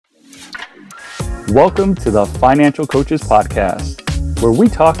Welcome to the Financial Coaches Podcast, where we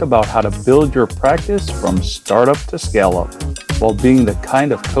talk about how to build your practice from startup to scale up while being the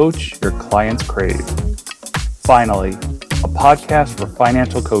kind of coach your clients crave. Finally, a podcast for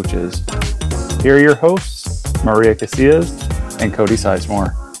financial coaches. Here are your hosts, Maria Casillas and Cody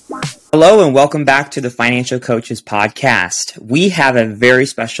Sizemore. Hello and welcome back to the Financial Coaches Podcast. We have a very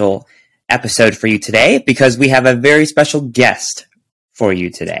special episode for you today because we have a very special guest for you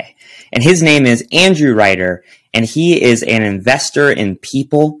today. And his name is Andrew Ryder, and he is an investor in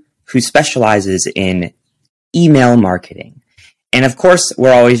people who specializes in email marketing. And of course,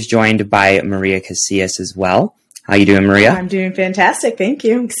 we're always joined by Maria Casillas as well. How you doing, Maria? I'm doing fantastic. Thank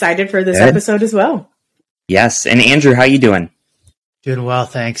you. I'm excited for this episode as well. Yes. And Andrew, how you doing? Doing well,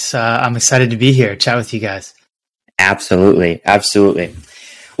 thanks. I'm excited to be here, chat with you guys. Absolutely.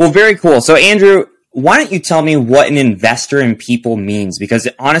 Well, very cool. So Andrew, why don't you tell me what an investor in people means? Because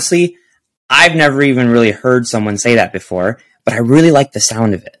honestly, I've never even really heard someone say that before, but I really like the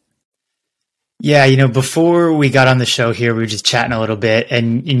sound of it. Yeah, before we got on the show here, we were just chatting a little bit,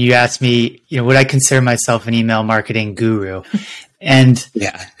 and you asked me, would I consider myself an email marketing guru? And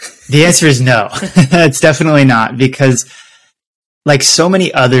yeah, the answer is no. It's definitely not, because like so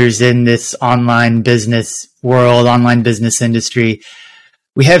many others in this online business world, online business industry,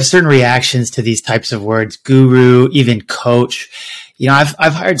 we have certain reactions to these types of words, guru, even coach. I've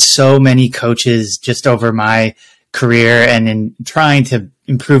hired so many coaches just over my career and in trying to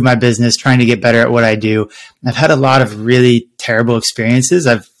improve my business, trying to get better at what I do. I've had a lot of really terrible experiences.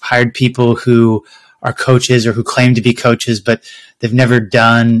 I've hired people who are coaches or who claim to be coaches, but they've never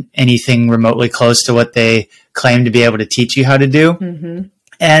done anything remotely close to what they claim to be able to teach you how to do. Mm-hmm.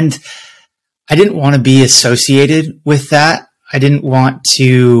 And I didn't want to be associated with that. I didn't want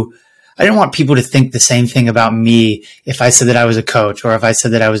people to think the same thing about me if I said that I was a coach or if I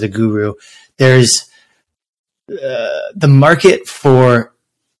said that I was a guru. There's the market for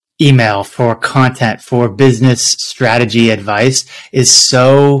email, for content, for business strategy advice is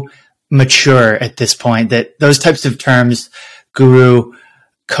so mature at this point that those types of terms, guru,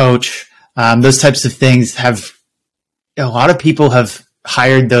 coach, those types of things a lot of people have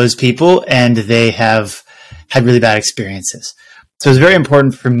hired those people and they have had really bad experiences. So it's very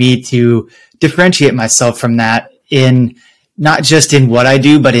important for me to differentiate myself from that in not just in what I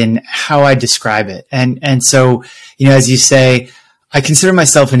do, but in how I describe it. And so, as you say, I consider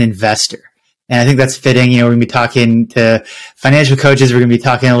myself an investor. And I think that's fitting. We're going to be talking to financial coaches. We're going to be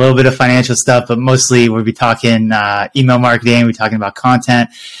talking a little bit of financial stuff, but mostly we'll be talking email marketing. We're talking about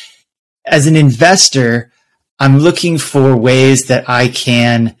content. As an investor, I'm looking for ways that I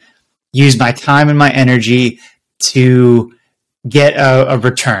can use my time and my energy to get a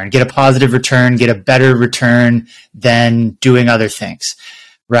return, get a positive return, get a better return than doing other things,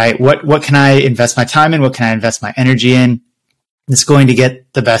 right? What can I invest my time in? What can I invest my energy in? It's going to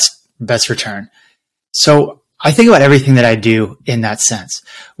get the best return. So I think about everything that I do in that sense.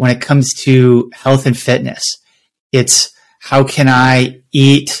 When it comes to health and fitness, it's how can I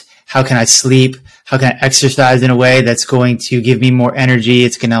eat? How can I sleep? How can I exercise in a way that's going to give me more energy?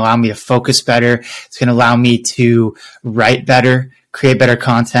 It's going to allow me to focus better. It's going to allow me to write better, create better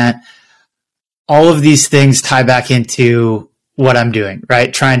content. All of these things tie back into what I'm doing,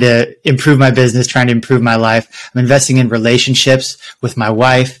 right? Trying to improve my business, trying to improve my life. I'm investing in relationships with my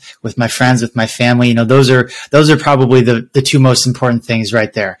wife, with my friends, with my family. Those are probably the two most important things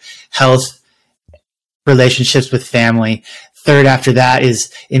right there. Health, relationships with family. Third after that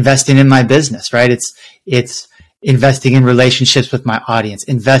is investing in my business, right? It's investing in relationships with my audience,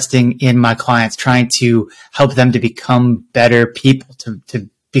 investing in my clients, trying to help them to become better people, to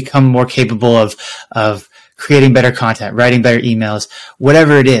become more capable of creating better content, writing better emails,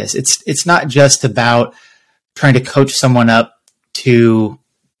 whatever it is. It's not just about trying to coach someone up to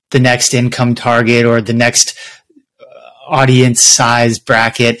the next income target or the next audience size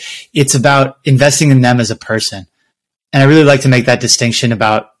bracket. It's about investing in them as a person. And I really like to make that distinction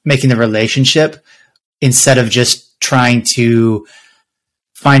about making the relationship instead of just trying to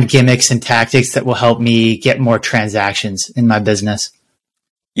find gimmicks and tactics that will help me get more transactions in my business.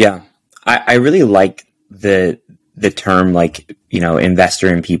 Yeah, I really like the term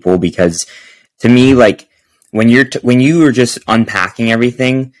investor in people, because to me, when you were just unpacking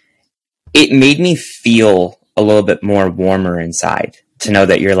everything, it made me feel a little bit more warmer inside to know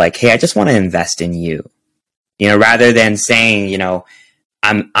that you're like, hey, I just want to invest in you. Rather than saying,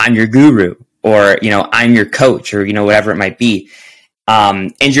 I'm your guru or, I'm your coach or, whatever it might be.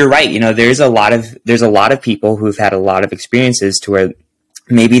 And you're right. There's a lot of people who've had a lot of experiences to where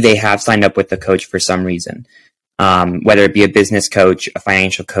maybe they have signed up with the coach for some reason, whether it be a business coach, a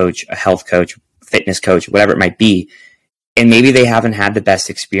financial coach, a health coach, fitness coach, whatever it might be. And maybe they haven't had the best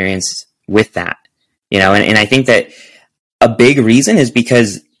experience with that, and I think that a big reason is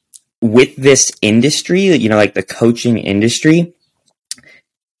because with this industry, like the coaching industry,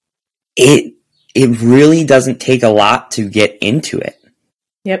 it really doesn't take a lot to get into it.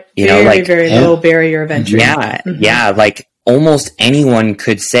 Yep. Very low barrier of entry. Yeah. Mm-hmm. Yeah. Like almost anyone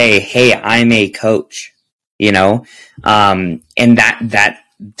could say, hey, I'm a coach, and that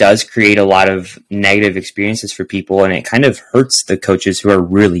does create a lot of negative experiences for people, and it kind of hurts the coaches who are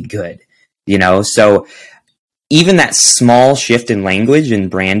really good, so even that small shift in language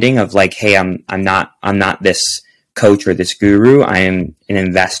and branding of like, hey, I'm not this coach or this guru, I am an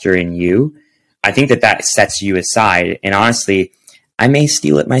investor in you. I think that sets you aside, and honestly, I may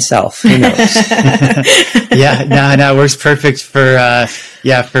steal it myself. Who knows? Yeah, no, it works perfect for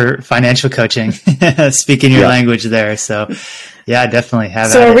financial coaching. Speaking your language there. So yeah, definitely have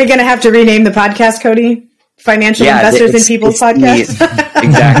it. So are we going to have to rename the podcast, Cody? Financial Investors in People's Podcast?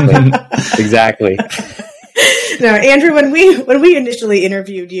 Exactly. No, Andrew, when we initially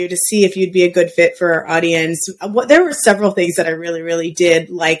interviewed you to see if you'd be a good fit for our audience, there were several things that I really, really did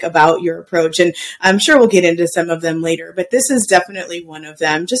like about your approach. And I'm sure we'll get into some of them later, but this is definitely one of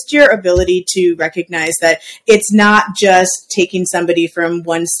them. Just your ability to recognize that it's not just taking somebody from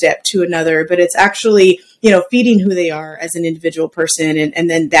one step to another, but it's actually, feeding who they are as an individual person. And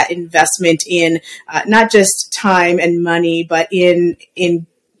then that investment in not just time and money, but in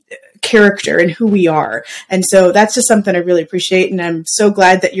character and who we are. And so that's just something I really appreciate. And I'm so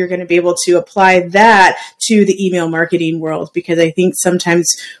glad that you're going to be able to apply that to the email marketing world, because I think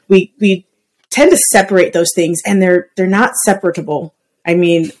sometimes we tend to separate those things, and they're not separatable. I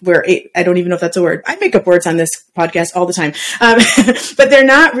mean, I don't even know if that's a word. I make up words on this podcast all the time. But they're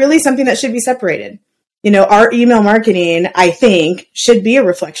not really something that should be separated. Our email marketing, I think, should be a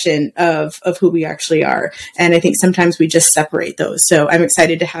reflection of who we actually are. And I think sometimes we just separate those. So I'm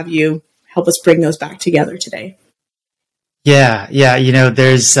excited to have you help us bring those back together today. Yeah.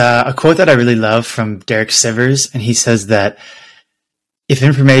 There's a quote that I really love from Derek Sivers, and he says that if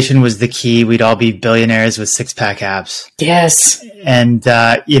information was the key, we'd all be billionaires with six-pack abs. Yes. And,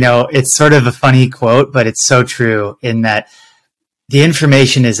 it's sort of a funny quote, but it's so true in that the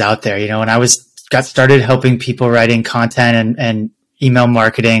information is out there. When I got started helping people writing content and email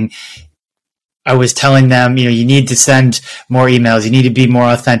marketing, I was telling them, you need to send more emails. You need to be more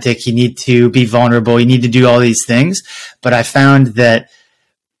authentic. You need to be vulnerable. You need to do all these things. But I found that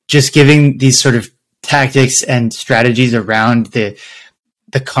just giving these sort of tactics and strategies around the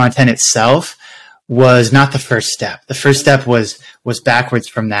content itself was not the first step. The first step was backwards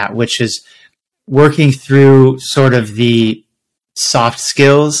from that, which is working through sort of the soft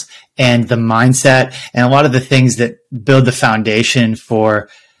skills and the mindset and a lot of the things that build the foundation for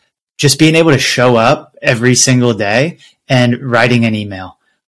just being able to show up every single day and writing an email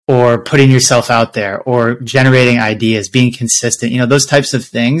or putting yourself out there or generating ideas, being consistent, those types of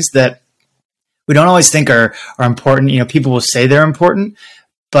things that we don't always think are important. People will say they're important,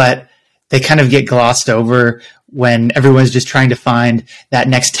 but they kind of get glossed over when everyone's just trying to find that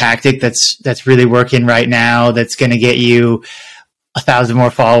next tactic that's really working right now, that's going to get you 1,000 more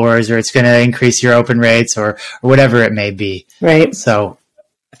followers, or it's going to increase your open rates, or whatever it may be. Right. So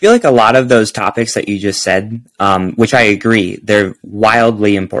I feel like a lot of those topics that you just said, which I agree, they're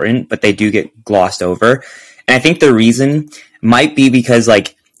wildly important, but they do get glossed over. And I think the reason might be because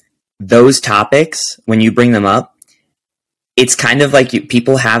like those topics, when you bring them up, it's kind of like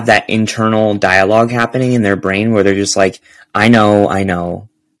people have that internal dialogue happening in their brain where they're just like, I know, I know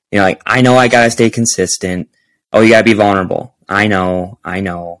I got to stay consistent. Oh, you got to be vulnerable. I know,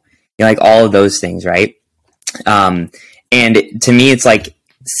 like all of those things, right? And to me, it's like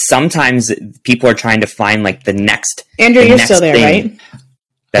sometimes people are trying to find like the next. Andrew, you're still there, right?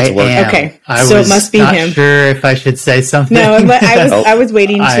 That's working. Okay, so it must be him. I'm not sure if I should say something. No, I was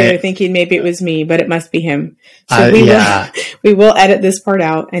waiting thinking maybe it was me, but it must be him. So we will edit this part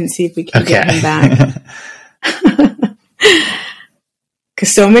out and see if we can get him back.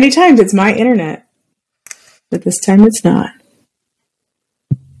 Because so many times it's my internet, but this time it's not.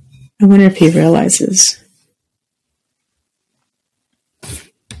 I wonder if he realizes.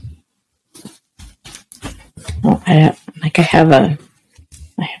 Well, I have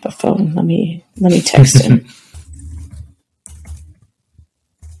a phone. Let me text him.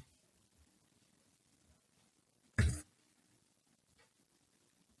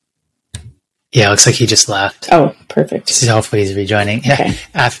 Yeah, it looks like he just left. Oh, perfect. So hopefully he's rejoining. Okay.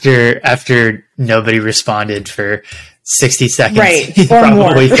 After nobody responded for 60 seconds. Right. He Or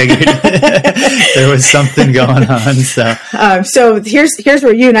probably more. figured there was something going on. So here's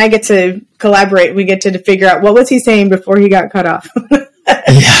where you and I get to collaborate. We get to figure out what was he saying before he got cut off.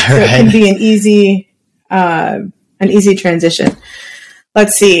 Yeah, so right. it can be an easy transition.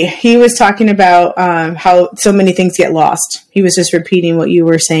 Let's see. He was talking about how so many things get lost. He was just repeating what you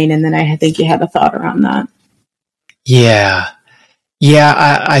were saying, and then I think you had a thought around that. Yeah.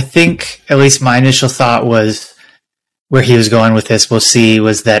 I think at least my initial thought was where he was going with this, we'll see,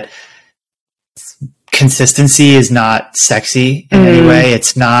 was that consistency is not sexy in any way.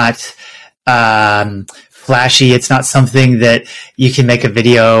 It's not flashy. It's not something that you can make a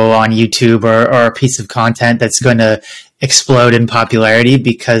video on YouTube or a piece of content that's going to explode in popularity,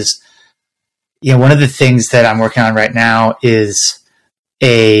 because one of the things that I'm working on right now is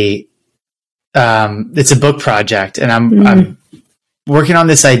it's a book project, and I'm working on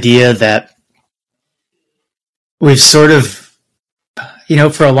this idea that we've sort of,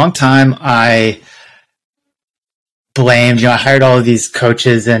 for a long time I blamed, I hired all of these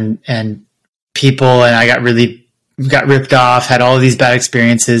coaches and people, and I got ripped off, had all of these bad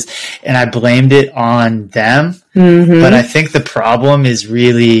experiences, and I blamed it on them. Mm-hmm. But I think the problem was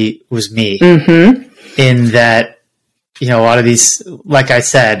me, in that, a lot of these, like I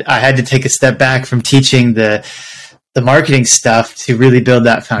said, I had to take a step back from teaching the marketing stuff to really build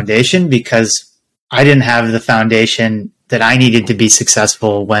that foundation, because I didn't have the foundation that I needed to be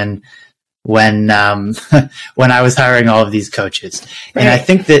successful when I was hiring all of these coaches. Right. And I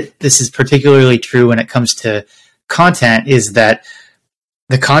think that this is particularly true when it comes to content, is that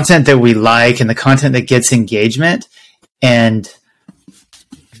the content that we like and the content that gets engagement and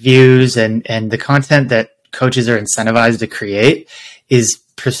views and the content that coaches are incentivized to create is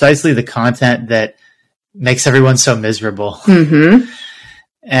precisely the content that makes everyone so miserable. Mm-hmm.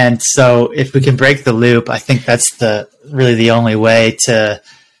 And so if we can break the loop, I think that's really the only way to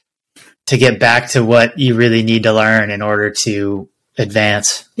get back to what you really need to learn in order to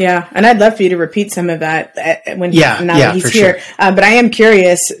advance. Yeah. And I'd love for you to repeat some of that now that he's here. Sure. But I am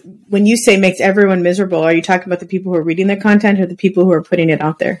curious, when you say makes everyone miserable, are you talking about the people who are reading the content or the people who are putting it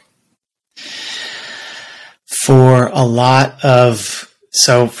out there? For a lot of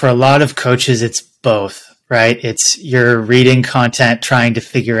coaches, it's both, right? It's you're reading content, trying to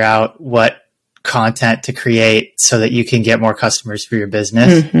figure out what content to create so that you can get more customers for your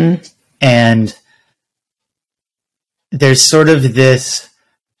business. Mm-hmm. And there's sort of this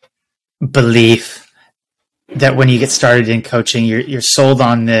belief that when you get started in coaching, you're sold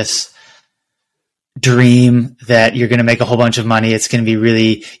on this dream that you're going to make a whole bunch of money. It's going to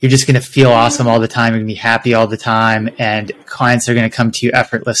be you're just going to feel awesome all the time. You're going to be happy all the time, and clients are going to come to you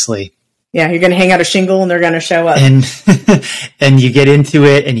effortlessly. Yeah, you're going to hang out a shingle and they're going to show up. And you get into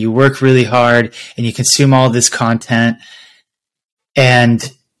it and you work really hard and you consume all this content, and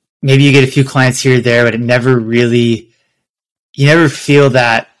maybe you get a few clients here or there, but you never feel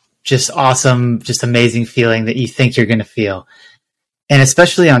that just awesome, just amazing feeling that you think you're going to feel. And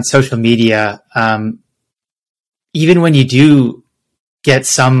especially on social media, even when you do get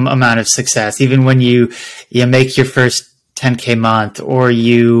some amount of success, even when you make your first 10K month, or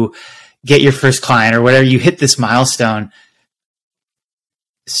you get your first client, or whatever, you hit this milestone,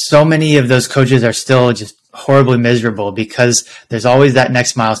 so many of those coaches are still just horribly miserable, because there's always that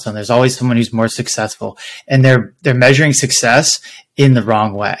next milestone. There's always someone who's more successful, and they're measuring success in the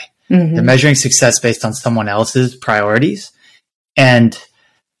wrong way. Mm-hmm. They're measuring success based on someone else's priorities. And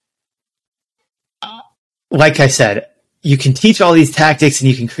like I said, you can teach all these tactics and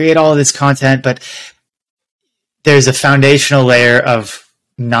you can create all of this content, but there's a foundational layer of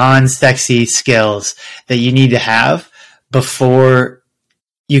non-sexy skills that you need to have before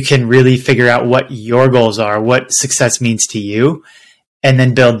you can really figure out what your goals are, what success means to you, and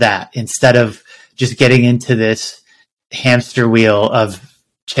then build that, instead of just getting into this hamster wheel of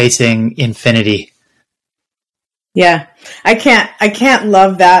chasing infinity. Yeah, I can't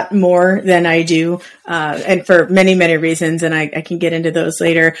love that more than I do, and for many, many reasons, and I can get into those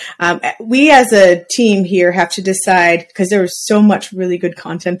later. We as a team here have to decide, because there was so much really good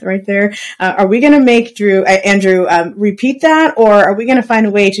content right there. Are we going to make Andrew, repeat that, or are we going to find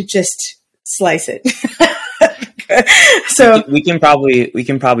a way to just slice it? So we can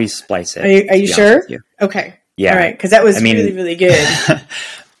probably splice it. Are you sure? Okay. Yeah. All right. Because that was really, really good.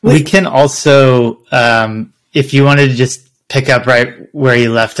 We can also, if you wanted to just pick up right where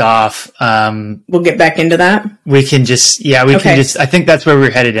you left off, we'll get back into that. We can just, I think that's where we're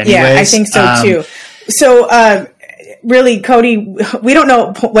headed anyways. Yeah, I think so too. So, really, Cody, we don't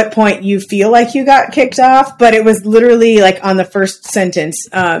know what point you feel like you got kicked off, but it was literally like on the first sentence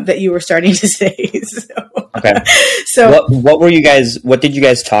that you were starting to say. So. Okay. So what did you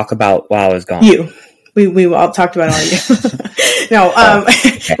guys talk about while I was gone? We all talked about all you. No,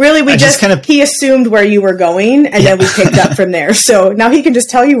 okay. Really, he assumed where you were going, and then we picked up from there. So now he can just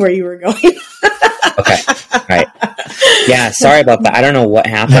tell you where you were going. Okay. Right. Yeah. Sorry about that. I don't know what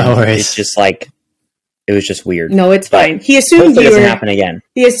happened. No worries. It's just like, it was just weird. No, it's fine. He assumed it doesn't happen again.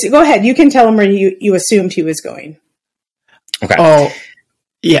 Go ahead. You can tell him where you assumed he was going. Okay. Oh,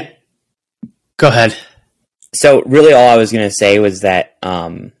 yeah. Go ahead. So really all I was going to say was that,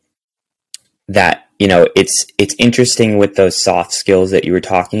 it's interesting with those soft skills that you were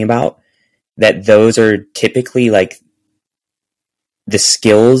talking about, that those are typically like the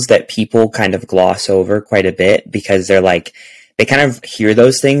skills that people kind of gloss over quite a bit, because they're like, they kind of hear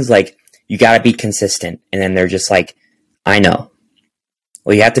those things like, you got to be consistent. And then they're just like, I know.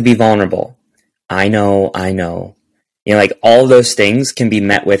 Well, you have to be vulnerable. I know. Like all those things can be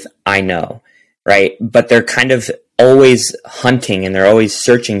met with, I know, right? But they're kind of always hunting, and they're always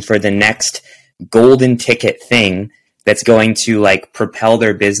searching for the next golden ticket thing that's going to like propel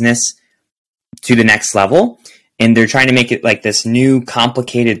their business to the next level. And they're trying to make it like this new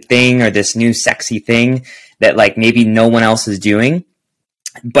complicated thing, or this new sexy thing that like maybe no one else is doing.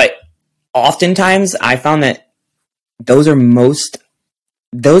 But oftentimes I found that those are mostly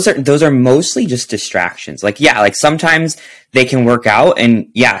just distractions. Like, yeah, like sometimes they can work out, and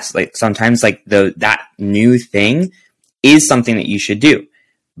yes, like sometimes like that new thing is something that you should do,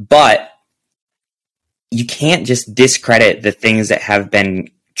 but you can't just discredit the things that have been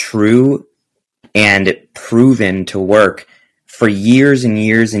true and proven to work for years and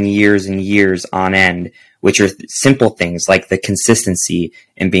years and years and years on end, which are simple things like the consistency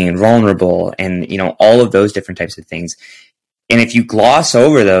and being vulnerable and, all of those different types of things. And if you gloss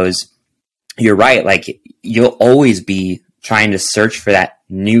over those, you're right. Like you'll always be trying to search for that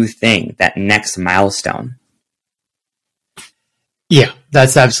new thing, that next milestone. Yeah,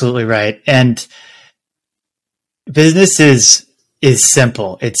 that's absolutely right. And business is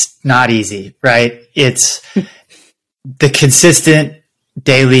simple. It's not easy, right? It's the consistent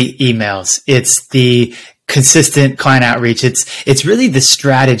daily emails. It's the consistent client outreach. It's really the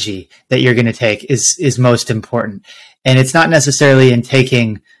strategy that you're going to take is most important. And it's not necessarily in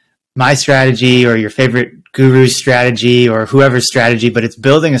taking my strategy or your favorite guru's strategy or whoever's strategy, but it's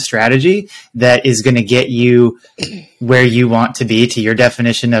building a strategy that is going to get you where you want to be, to your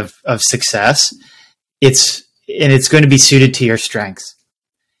definition of success. It's going to be suited to your strengths.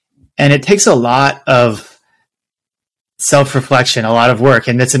 And it takes a lot of self-reflection, a lot of work.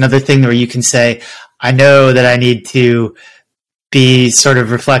 And that's another thing where you can say, I know that I need to be sort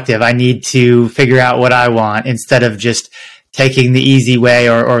of reflective. I need to figure out what I want, instead of just taking the easy way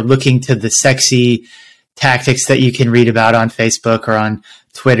or looking to the sexy tactics that you can read about on Facebook or on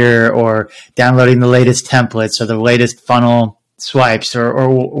Twitter, or downloading the latest templates or the latest funnel swipes or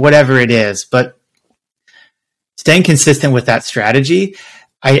whatever it is. But staying consistent with that strategy,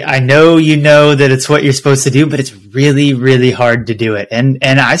 I know that it's what you're supposed to do, but it's really, really hard to do it. And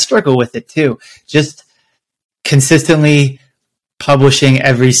I struggle with it too. Just consistently publishing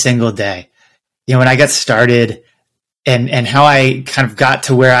every single day. When I got started and how I kind of got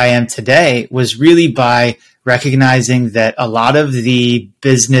to where I am today was really by recognizing that a lot of the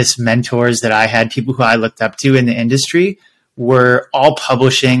business mentors that I had, people who I looked up to in the industry, were all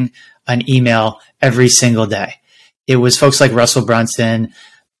publishing an email every single day. It was folks like Russell Brunson,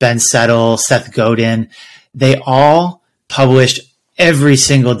 Ben Settle, Seth Godin. They all published every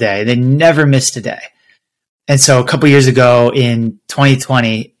single day. They never missed a day. And so a couple years ago in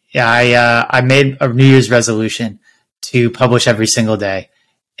 2020, I made a New Year's resolution to publish every single day.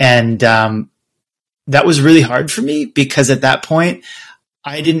 And that was really hard for me, because at that point,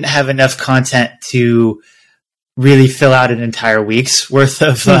 I didn't have enough content to really fill out an entire week's worth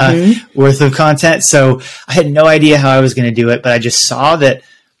of content. So I had no idea how I was going to do it, but I just saw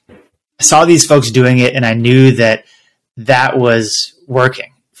these folks doing it, and I knew that was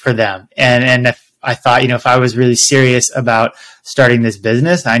working for them. And if I thought, if I was really serious about starting this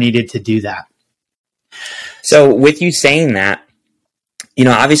business, I needed to do that. So with you saying that,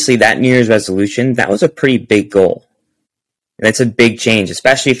 obviously that New Year's resolution, that was a pretty big goal. That's a big change,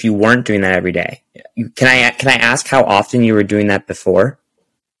 especially if you weren't doing that every day. Can I ask how often you were doing that before?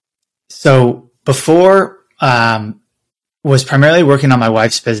 So before, was primarily working on my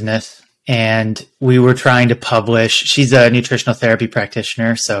wife's business, and we were trying to publish. She's a nutritional therapy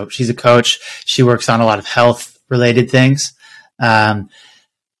practitioner, so she's a coach. She works on a lot of health related things.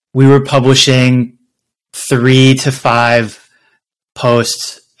 We were publishing 3 to 5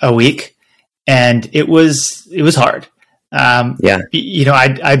 posts a week, and it was hard.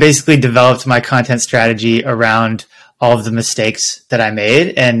 I basically developed my content strategy around all of the mistakes that I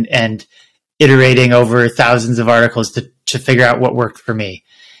made and iterating over thousands of articles to figure out what worked for me.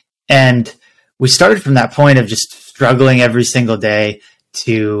 And we started from that point of just struggling every single day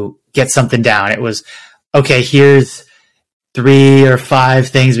to get something down. It was, okay, here's 3 or 5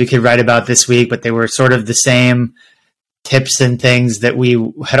 things we could write about this week, but they were sort of the same tips and things that we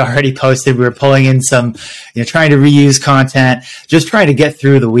had already posted. We were pulling in some, trying to reuse content, just trying to get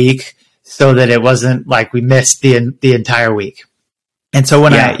through the week so that it wasn't like we missed the entire week. And so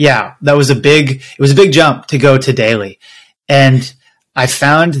when it was a big jump to go to daily. And I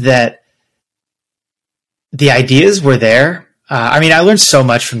found that the ideas were there. I learned so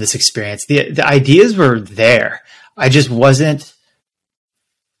much from this experience. The ideas were there. I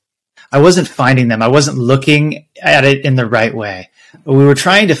wasn't finding them. I wasn't looking at it in the right way. But we were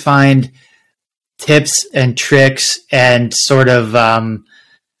trying to find tips and tricks and sort of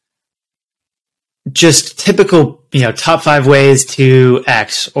just typical, top 5 ways to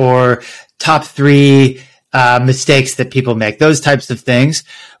X or top 3 mistakes that people make, those types of things.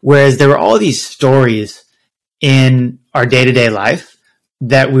 Whereas there were all these stories in our day-to-day life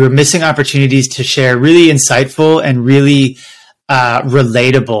that we were missing opportunities to share really insightful and really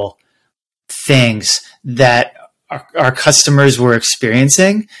relatable things that our customers were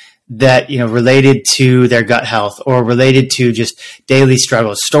experiencing that, related to their gut health or related to just daily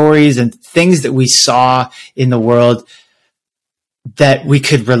struggles, stories and things that we saw in the world that we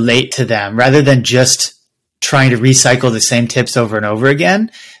could relate to them rather than just trying to recycle the same tips over and over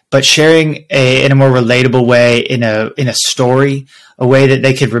again, but sharing in a more relatable way, in a story, a way that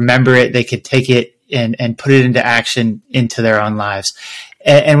they could remember it, they could take it and put it into action into their own lives.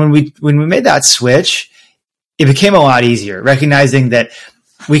 And when we made that switch, it became a lot easier, recognizing that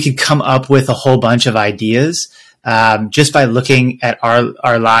we could come up with a whole bunch of ideas just by looking at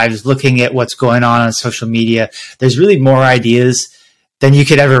our lives, looking at what's going on social media. There's really more ideas than you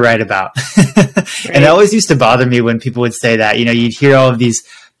could ever write about. Right. And it always used to bother me when people would say that. You'd hear all of these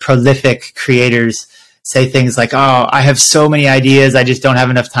prolific creators say things like, "Oh, I have so many ideas, I just don't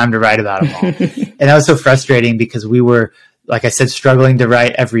have enough time to write about them all." And that was so frustrating because we were, like I said, struggling to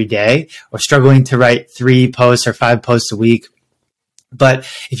write every day or struggling to write 3 posts or 5 posts a week. But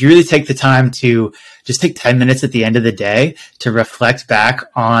if you really take the time to just take 10 minutes at the end of the day to reflect back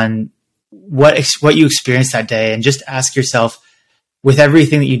on what you experienced that day and just ask yourself, with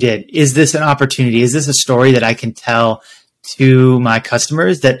everything that you did, is this an opportunity? Is this a story that I can tell to my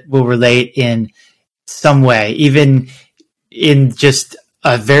customers that will relate in some way, even in just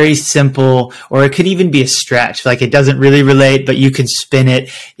a very simple, or it could even be a stretch, like it doesn't really relate, but you can spin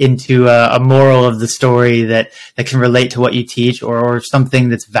it into a moral of the story that can relate to what you teach or something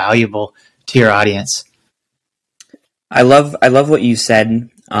that's valuable to your audience. I love what you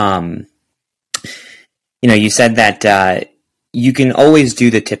said. You said that you can always do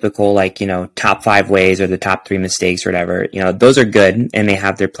the typical, top 5 ways or the top 3 mistakes or whatever. Those are good and they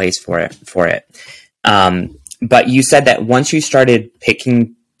have their place for it. But you said that once you started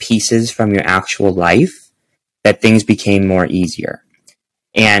picking pieces from your actual life, that things became more easier.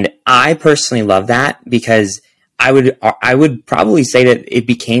 And I personally love that because I would probably say that it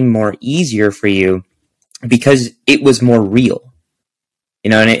became more easier for you because it was more real,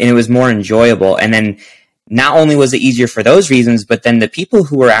 and it was more enjoyable. And then not only was it easier for those reasons, but then the people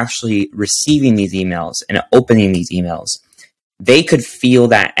who were actually receiving these emails and opening these emails, they could feel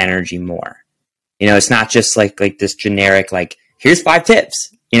that energy more. It's not just like this generic, here's 5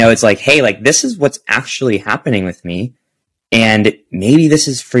 tips. It's like, hey, this is what's actually happening with me. And maybe this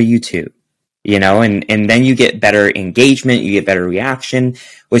is for you too, and then you get better engagement, you get better reaction,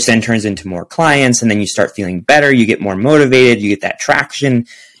 which then turns into more clients. And then you start feeling better. You get more motivated. You get that traction,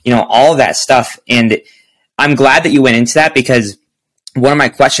 all of that stuff. And I'm glad that you went into that because one of my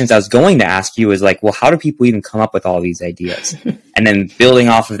questions I was going to ask you is well, how do people even come up with all these ideas? And then building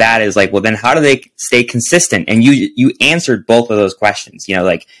off of that is well, then how do they stay consistent? And you answered both of those questions,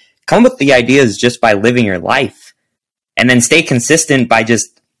 come up with the ideas just by living your life and then stay consistent by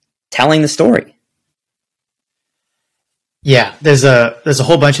just telling the story. Yeah, there's a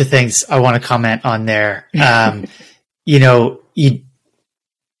whole bunch of things I want to comment on there.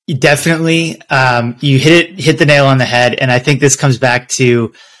 You definitely, you hit the nail on the head. And I think this comes back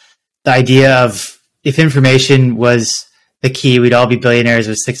to the idea of if information was the key, we'd all be billionaires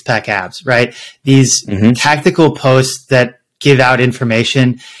with 6-pack abs, right? These tactical posts that give out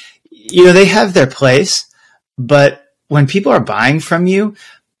information, they have their place, but when people are buying from you,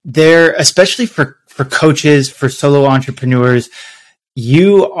 they're, especially for coaches, for solo entrepreneurs,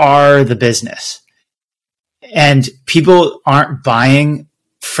 you are the business. And people aren't buying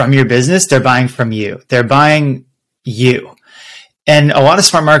from your business. They're buying from you. They're buying you. And a lot of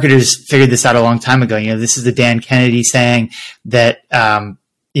smart marketers figured this out a long time ago. This is the Dan Kennedy saying that,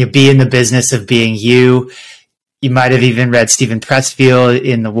 be in the business of being you. You might have even read Stephen Pressfield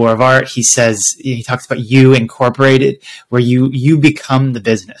in The War of Art. He talks about you incorporated, where you become the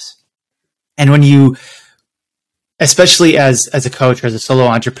business. And when you, especially as a coach or as a solo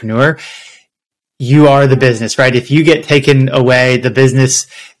entrepreneur, you are the business, right? If you get taken away, the business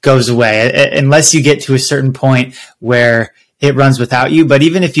goes away, unless you get to a certain point where it runs without you. But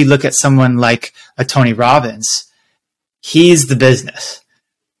even if you look at someone like a Tony Robbins, he's the business.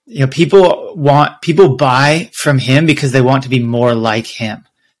 People buy from him because they want to be more like him.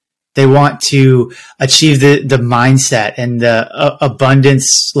 They want to achieve the mindset and the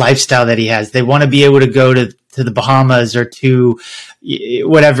abundance lifestyle that he has. They want to be able to go to the Bahamas or to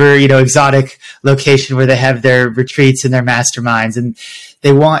whatever, exotic location where they have their retreats and their masterminds. And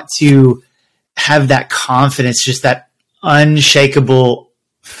they want to have that confidence, just that unshakable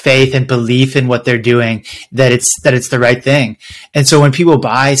faith and belief in what they're doing, that it's the right thing. And so when people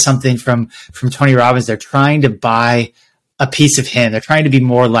buy something from Tony Robbins, they're trying to buy a piece of him. They're trying to be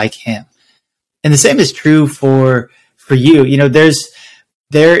more like him. And the same is true for you.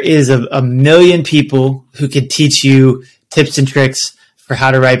 There is a million people who could teach you tips and tricks for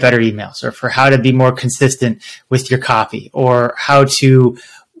how to write better emails, or for how to be more consistent with your copy, or how to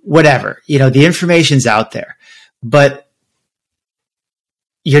whatever. The information's out there, but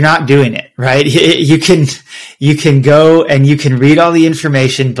you're not doing it, right? You can go and you can read all the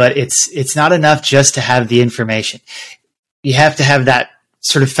information, but it's not enough just to have the information. You have to have that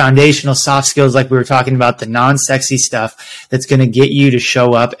sort of foundational soft skills, like we were talking about, the non-sexy stuff that's going to get you to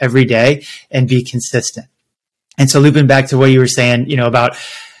show up every day and be consistent. And so looping back to what you were saying, about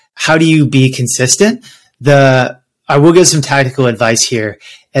how do you be consistent? I will give some tactical advice here,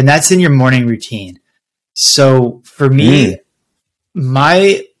 and that's in your morning routine. So for me,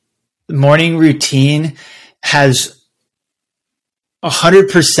 my morning routine has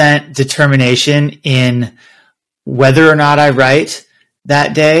 100% determination in whether or not I write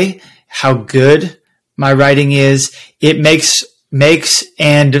that day, how good my writing is. It makes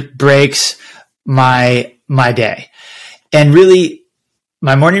and breaks my day. And really,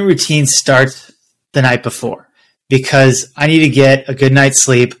 my morning routine starts the night before, because I need to get a good night's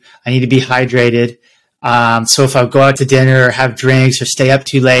sleep. I need to be hydrated. So if I go out to dinner or have drinks or stay up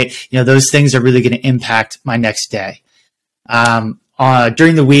too late, those things are really going to impact my next day.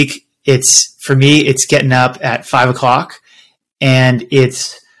 During the week, it's getting up at 5:00, and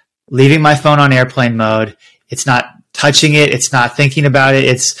it's leaving my phone on airplane mode. It's not touching it. It's not thinking about it.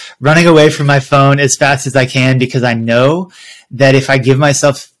 It's running away from my phone as fast as I can, because I know that if I give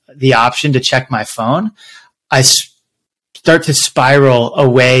myself the option to check my phone, I start to spiral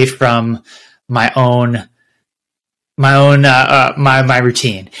away from my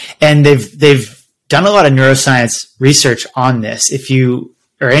routine. And they've done a lot of neuroscience research on this. If you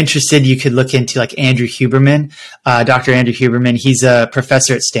are interested, you could look into like Andrew Huberman, Dr. Andrew Huberman. He's a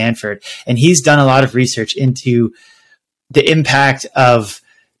professor at Stanford, and he's done a lot of research into the impact of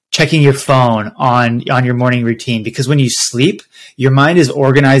checking your phone on your morning routine. Because when you sleep, your mind is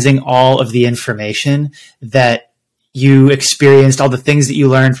organizing all of the information that you experienced, all the things that you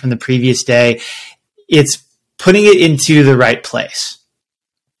learned from the previous day. It's putting it into the right place.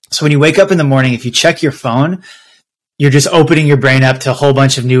 So when you wake up in the morning, if you check your phone, you're just opening your brain up to a whole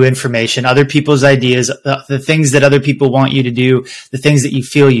bunch of new information, other people's ideas, the things that other people want you to do, the things that you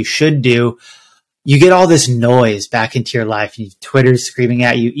feel you should do. You get all this noise back into your life. Twitter's screaming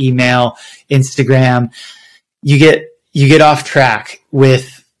at you, email, Instagram. You get off track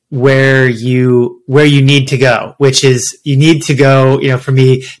with where you need to go, which is you need to go, for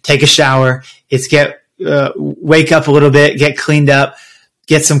me, take a shower. It's wake up a little bit, get cleaned up,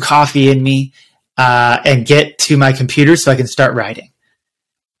 get some coffee in me, and get to my computer so I can start writing.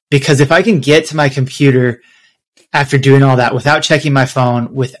 Because if I can get to my computer after doing all that without checking my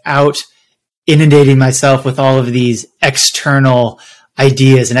phone, without inundating myself with all of these external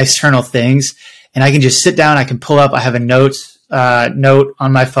ideas and external things, and I can just sit down, I can pull up, I have a note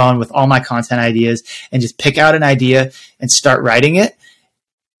on my phone with all my content ideas, and just pick out an idea and start writing it.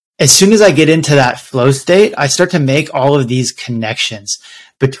 As soon as I get into that flow state, I start to make all of these connections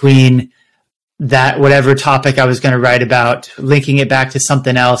between that whatever topic I was going to write about, linking it back to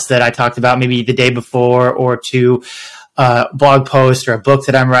something else that I talked about maybe the day before, or to a blog post or a book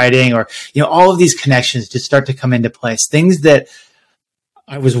that I'm writing, or all of these connections just start to come into place. Things that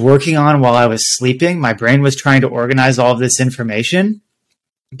I was working on while I was sleeping. My brain was trying to organize all of this information,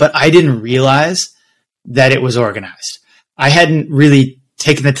 but I didn't realize that it was organized. I hadn't really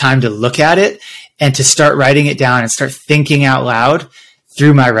taken the time to look at it and to start writing it down and start thinking out loud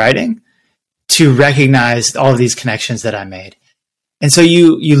through my writing to recognize all of these connections that I made. And so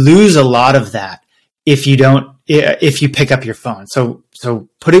you lose a lot of that if you pick up your phone. So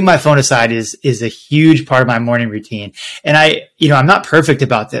putting my phone aside is a huge part of my morning routine. And I'm not perfect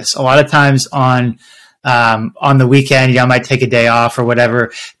about this. A lot of times on the weekend, I might take a day off or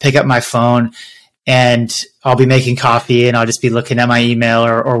whatever, pick up my phone, and I'll be making coffee and I'll just be looking at my email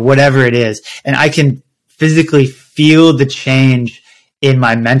or whatever it is. And I can physically feel the change in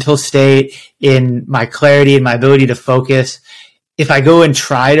my mental state, in my clarity, in my ability to focus. If I go and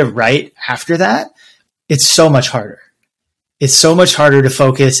try to write after that, it's so much harder. It's so much harder to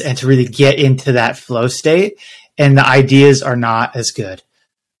focus and to really get into that flow state, and the ideas are not as good.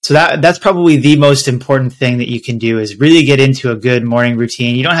 So that's probably the most important thing that you can do, is really get into a good morning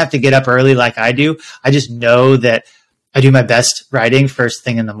routine. You don't have to get up early like I do. I just know that I do my best writing first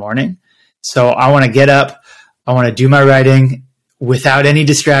thing in the morning. So I want to get up. I want to do my writing without any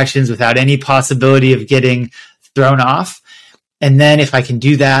distractions, without any possibility of getting thrown off. And then if I can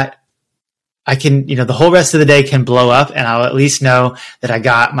do that, I can, the whole rest of the day can blow up, and I'll at least know that I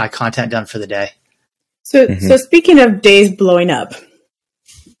got my content done for the day. So speaking of days blowing up,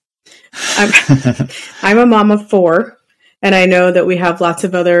 I'm a mom of 4, and I know that we have lots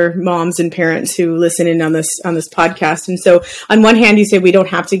of other moms and parents who listen in on this podcast. And so on one hand, you say we don't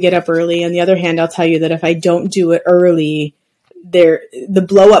have to get up early. On the other hand, I'll tell you that if I don't do it early, the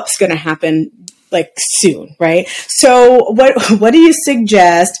blow up's going to happen like soon, right? So what do you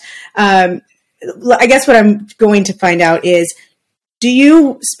suggest? I guess what I'm going to find out is, do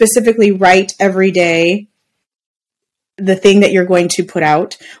you specifically write every day the thing that you're going to put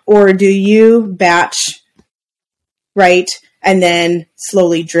out, or do you batch write and then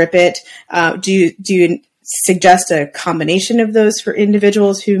slowly drip it? Do you suggest a combination of those for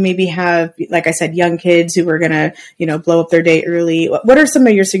individuals who maybe have, like I said, young kids who are going to, blow up their day early? What are some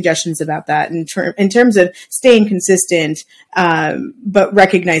of your suggestions about that in terms of staying consistent, but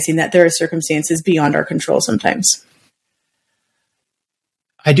recognizing that there are circumstances beyond our control sometimes?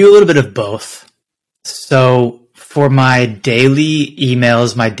 I do a little bit of both. So for my daily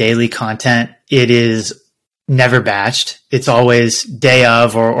emails, my daily content, it is never batched. It's always day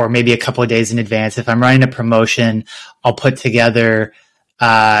of, or maybe a couple of days in advance. If I'm running a promotion, I'll put together,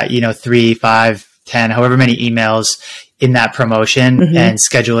 3, 5, 10, however many emails in that promotion and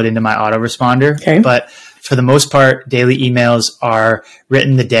schedule it into my autoresponder. Okay. But for the most part, daily emails are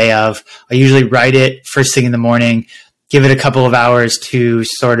written the day of. I usually write it first thing in the morning, give it a couple of hours to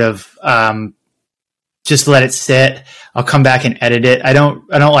sort of, just let it sit. I'll come back and edit it. I don't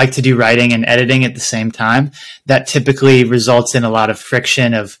like to do writing and editing at the same time. That typically results in a lot of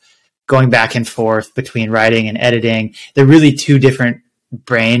friction of going back and forth between writing and editing. They're really two different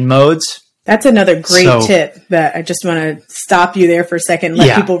brain modes. That's another great tip that I just want to stop you there for a second.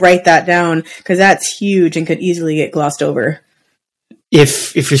 Let people write that down, because that's huge and could easily get glossed over.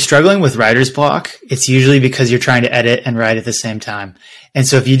 If you're struggling with writer's block, it's usually because you're trying to edit and write at the same time. And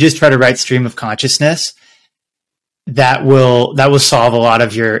so if you just try to write stream of consciousness, that will solve a lot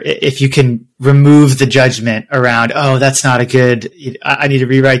of if you can remove the judgment around, oh, that's not I need to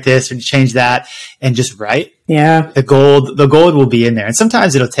rewrite this or change that, and just write. Yeah. The gold will be in there. And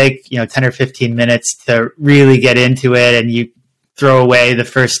sometimes it'll take, 10 or 15 minutes to really get into it, and you throw away the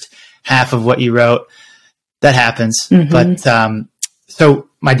first half of what you wrote. That happens. But, so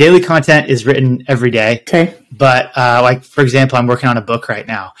my daily content is written every day. Okay. But like, for example, I'm working on a book right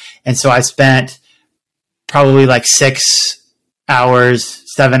now. And so I spent probably like 6 hours,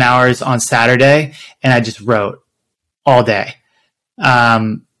 7 hours on Saturday, and I just wrote all day.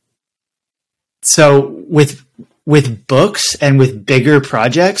 So with books and with bigger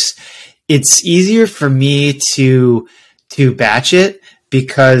projects, it's easier for me to batch it,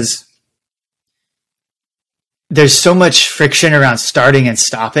 because there's so much friction around starting and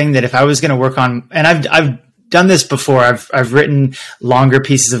stopping that if I was going to work on, and I've done this before, I've written longer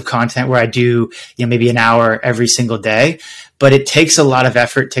pieces of content where I do, maybe an hour every single day, but it takes a lot of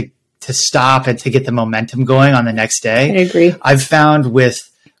effort to stop and to get the momentum going on the next day. I agree. I've found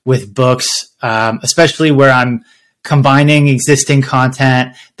with books, especially where I'm combining existing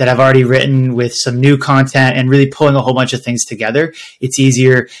content that I've already written with some new content and really pulling a whole bunch of things together, it's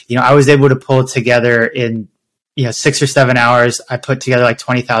easier. I was able to pull together in 6 or 7 hours. I put together like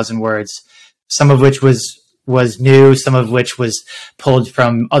 20,000 words, some of which was new, some of which was pulled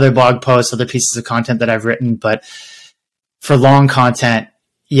from other blog posts, other pieces of content that I've written. But for long content,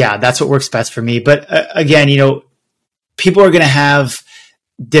 that's what works best for me. But again, people are going to have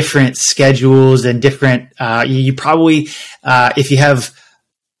different schedules and different, you probably, if you have,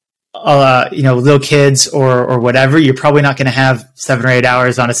 little kids or whatever, you're probably not going to have 7 or 8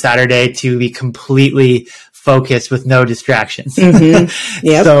 hours on a Saturday to be completely focused with no distractions. Mm-hmm.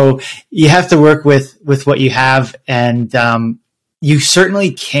 Yep. So you have to work with what you have. And, you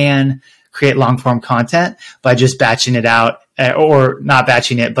certainly can create long form content by just batching it out, or not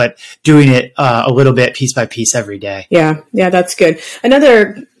batching it, but doing it a little bit piece by piece every day. Yeah, that's good.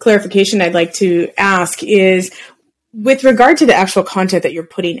 Another clarification I'd like to ask is, with regard to the actual content that you're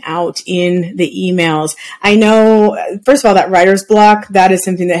putting out in the emails, I know, first of all, that writer's block, that is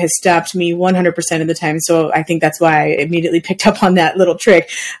something that has stopped me 100% of the time. So I think that's why I immediately picked up on that little trick.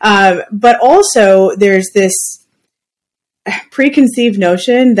 But also there's this preconceived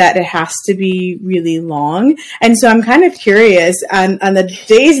notion that it has to be really long. And so I'm kind of curious on the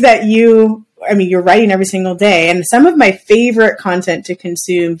days that you're writing every single day. And some of my favorite content to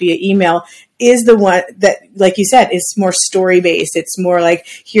consume via email is the one that, like you said, is more story-based. It's more like,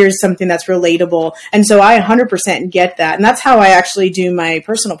 here's something that's relatable. And so I 100% get that. And that's how I actually do my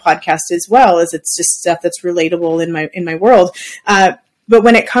personal podcast as well, is it's just stuff that's relatable in my world. But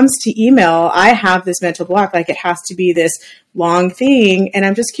when it comes to email, I have this mental block, like it has to be this long thing. And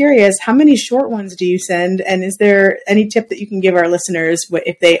I'm just curious, how many short ones do you send? And is there any tip that you can give our listeners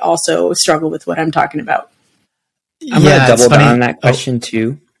if they also struggle with what I'm talking about? I'm going to double down on that question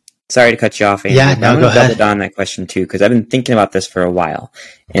too. Sorry to cut you off, Andrew. Yeah, no, I'm going to double down on that question too, because I've been thinking about this for a while.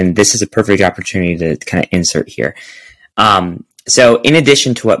 And this is a perfect opportunity to kind of insert here. So in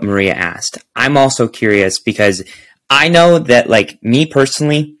addition to what Maria asked, I'm also curious because I know that, like, me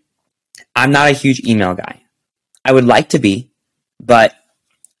personally, I'm not a huge email guy. I would like to be, but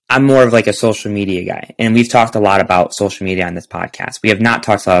I'm more of like a social media guy. And we've talked a lot about social media on this podcast. We have not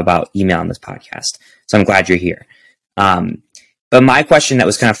talked a lot about email on this podcast. So I'm glad you're here. But my question that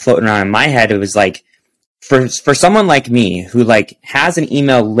was kind of floating around in my head, it was like, for someone like me who like has an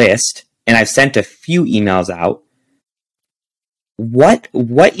email list and I've sent a few emails out, what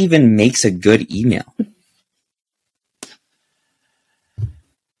even makes a good email?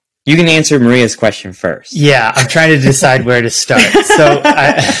 You can answer Maria's question first. Yeah, I'm trying to decide where to start. So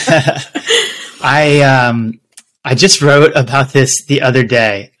I just wrote about this the other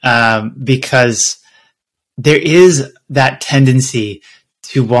day because there is that tendency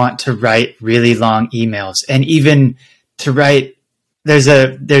to want to write really long emails, and even to write.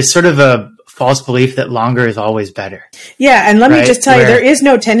 There's sort of a false belief that longer is always better. Yeah, and let me just tell you, there is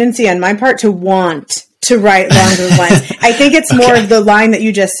no tendency on my part to want to write longer ones. I think it's more of the line that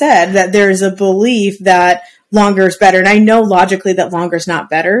you just said, that there's a belief that longer is better. And I know logically that longer is not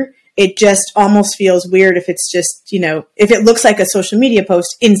better. It just almost feels weird if it's just, if it looks like a social media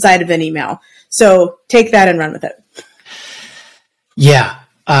post inside of an email. So take that and run with it. Yeah.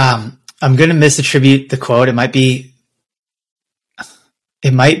 I'm going to misattribute the quote. It might be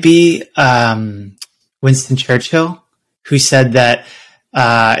Winston Churchill, who said that,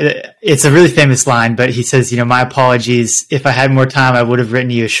 it's a really famous line, but he says, my apologies. If I had more time, I would have written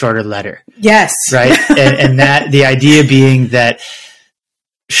you a shorter letter. Yes. Right. and that the idea being that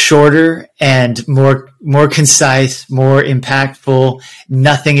shorter and more concise, more impactful,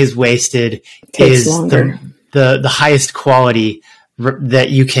 nothing is wasted, is the highest quality that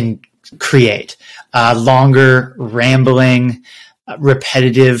you can create. Longer, rambling,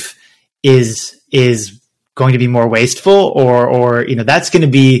 repetitive is going to be more wasteful, or it's going to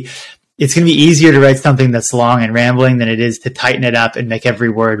be easier to write something that's long and rambling than it is to tighten it up and make every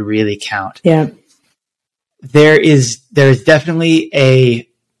word really count. Yeah. There is definitely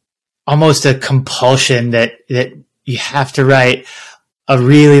almost a compulsion that you have to write a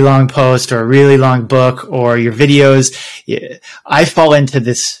really long post or a really long book, or your videos. I fall into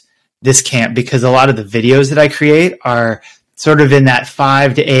this camp because a lot of the videos that I create are sort of in that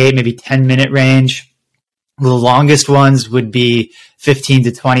 5 to 8, maybe 10 minute range. The longest ones would be 15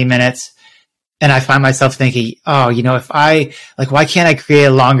 to 20 minutes. And I find myself thinking, why can't I create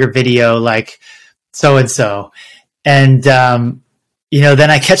a longer video like so-and-so? And, then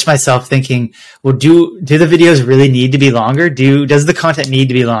I catch myself thinking, well, do the videos really need to be longer? Does the content need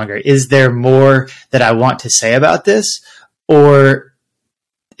to be longer? Is there more that I want to say about this? Or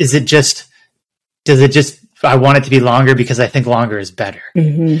does it just, I want it to be longer because I think longer is better?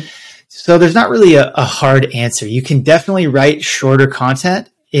 Mm-hmm. So there's not really a hard answer. You can definitely write shorter content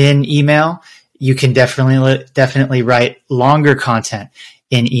in email. You can definitely write longer content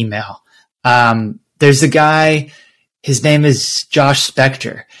in email. There's a guy, his name is Josh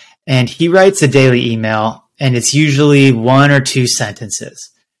Spector, and he writes a daily email, and it's usually 1 or 2 sentences.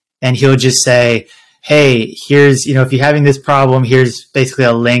 And he'll just say, hey, here's, if you're having this problem, here's basically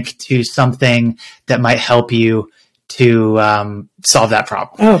a link to something that might help you to solve that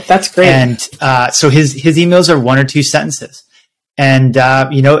problem. Oh, that's great. And so his emails are 1 or 2 sentences. And,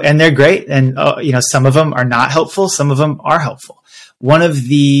 and they're great. And, some of them are not helpful. Some of them are helpful. One of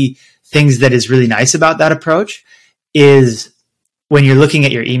the things that is really nice about that approach is when you're looking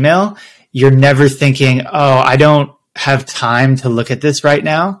at your email, you're never thinking, oh, I don't have time to look at this right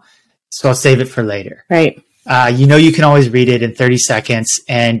now, so I'll save it for later. Right. You can always read it in 30 seconds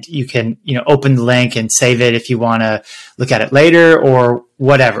and you can, open the link and save it if you want to look at it later or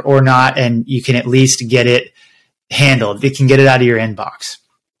whatever, or not. And you can at least get it handled. You can get it out of your inbox.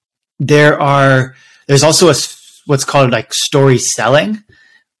 There's also what's called like story selling,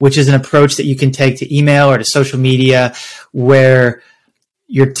 which is an approach that you can take to email or to social media where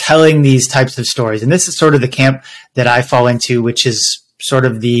you're telling these types of stories. And this is sort of the camp that I fall into, which is sort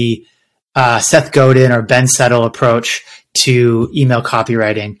of the Seth Godin or Ben Settle approach to email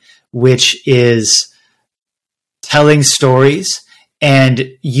copywriting, which is telling stories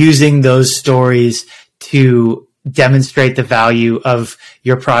and using those stories to demonstrate the value of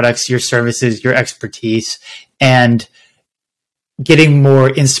your products, your services, your expertise, and getting more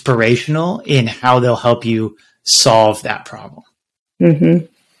inspirational in how they'll help you solve that problem. Mm-hmm.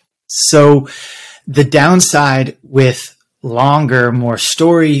 So the downside with longer, more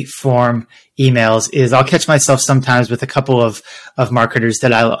story form emails is I'll catch myself sometimes with a couple of marketers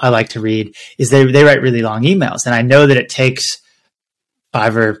that I like to read is they write really long emails. And I know that it takes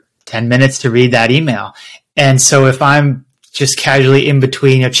 5 or 10 minutes to read that email. And so if I'm just casually in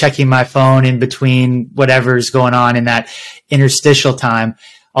between, checking my phone in between whatever's going on in that interstitial time,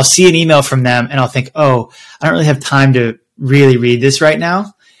 I'll see an email from them and I'll think, oh, I don't really have time to really read this right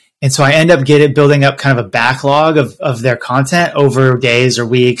now. And so I end up building up kind of a backlog of their content over days or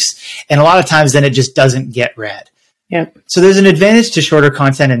weeks. And a lot of times then it just doesn't get read. Yep. So there's an advantage to shorter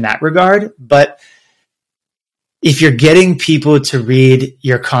content in that regard. But if you're getting people to read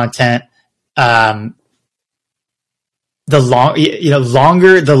your content, the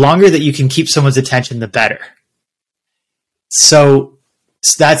longer that you can keep someone's attention, the better. So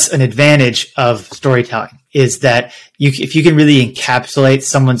that's an advantage of storytelling, is that if you can really encapsulate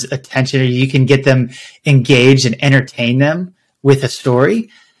someone's attention, or you can get them engaged and entertain them with a story,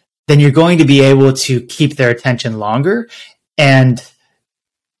 then you're going to be able to keep their attention longer and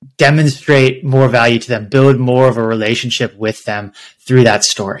demonstrate more value to them, build more of a relationship with them through that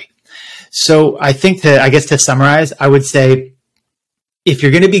story. So I think to summarize, I would say if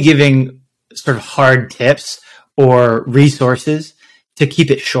you're going to be giving sort of hard tips or resources, to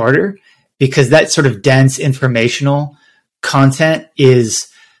keep it shorter, because that sort of dense informational content is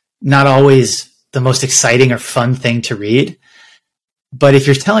not always the most exciting or fun thing to read. But if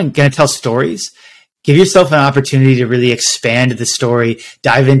you're going to tell stories, give yourself an opportunity to really expand the story,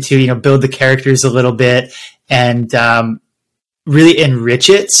 dive into, build the characters a little bit, and really enrich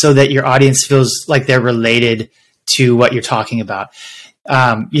it so that your audience feels like they're related to what you're talking about.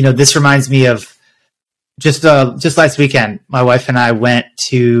 This reminds me of just last weekend, my wife and I went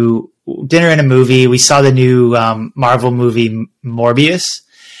to dinner and a movie. We saw the new Marvel movie Morbius.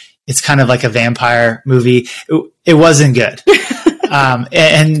 It's kind of like a vampire movie. It wasn't good.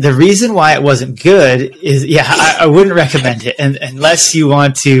 And the reason why it wasn't good is, I wouldn't recommend it unless you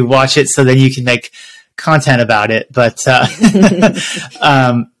want to watch it so then you can make content about it. But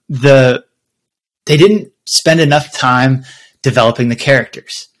they didn't spend enough time developing the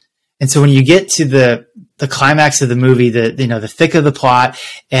characters. And so when you get to the climax of the movie, the thick of the plot,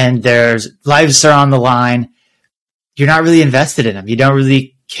 and there's lives are on the line, you're not really invested in them. You don't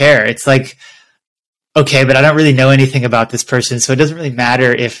really care. It's like, okay, but I don't really know anything about this person, so it doesn't really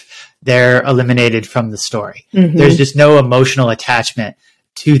matter if they're eliminated from the story. Mm-hmm. There's just no emotional attachment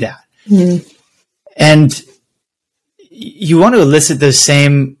to that. Mm-hmm. And you want to elicit those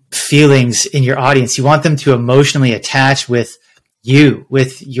same feelings in your audience. You want them to emotionally attach with you,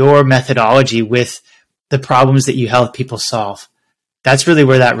 with your methodology, with the problems that you help people solve. That's really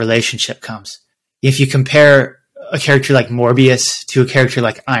where that relationship comes. If you compare a character like Morbius to a character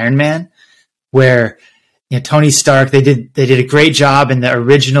like Iron Man, where Tony Stark, they did a great job in the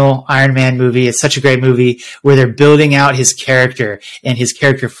original Iron Man movie. It's such a great movie where they're building out his character and his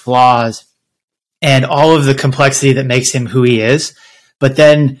character flaws and all of the complexity that makes him who he is. But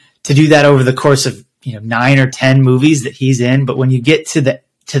then to do that over the course of 9 or 10 movies that he's in, but when you get to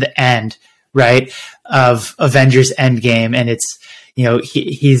the end, right, of Avengers Endgame, and it's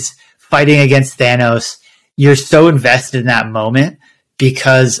he's fighting against Thanos, you're so invested in that moment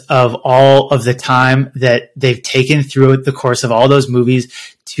because of all of the time that they've taken through the course of all those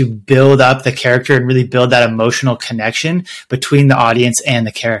movies to build up the character and really build that emotional connection between the audience and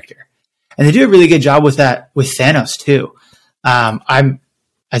the character. And they do a really good job with that with Thanos too.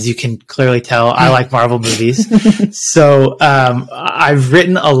 As you can clearly tell, I like Marvel movies. So I've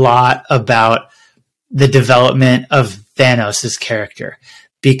written a lot about the development of Thanos' character,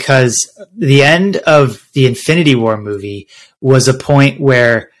 because the end of the Infinity War movie was a point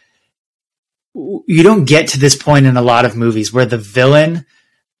where you don't get to this point in a lot of movies where the villain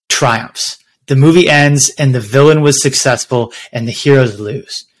triumphs. The movie ends and the villain was successful and the heroes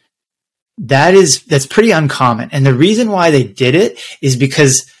lose. That's pretty uncommon. And the reason why they did it is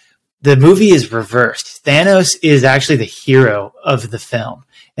because the movie is reversed. Thanos is actually the hero of the film.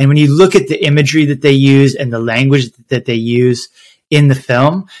 And when you look at the imagery that they use and the language that they use in the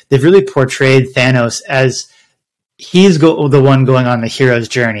film, they've really portrayed Thanos as he's the one going on the hero's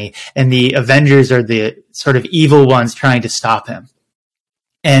journey, and the Avengers are the sort of evil ones trying to stop him.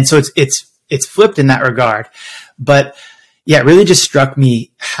 And so it's flipped in that regard. But yeah, it really just struck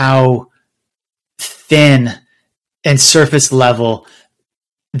me how thin and surface level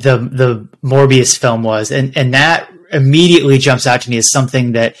the Morbius film was. And that immediately jumps out to me as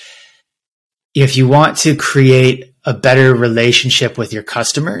something that if you want to create a better relationship with your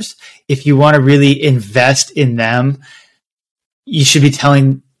customers, if you want to really invest in them, you should be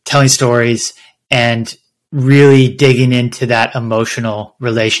telling stories and really digging into that emotional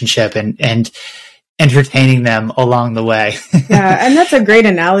relationship and entertaining them along the way. Yeah, and that's a great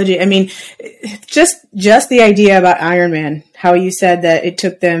analogy. I mean, just the idea about Iron Man, how you said that it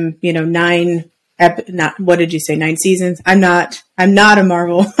took them, 9 seasons? I'm not a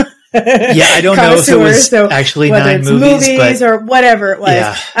Marvel. Yeah, I don't know if it was actually 9 movies or whatever it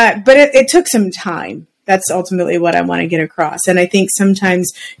was. Yeah. But it took some time. That's ultimately what I want to get across. And I think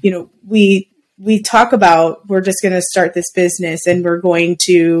sometimes, we talk about, we're just going to start this business and we're going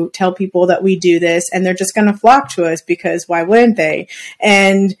to tell people that we do this and they're just going to flock to us because why wouldn't they?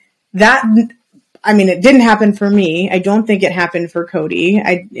 And that, it didn't happen for me. I don't think it happened for Cody.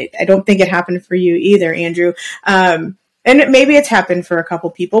 I don't think it happened for you either, Andrew. And maybe it's happened for a couple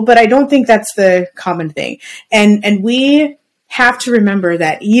people, but I don't think that's the common thing. And we have to remember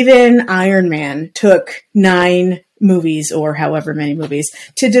that even Iron Man took 9 movies or however many movies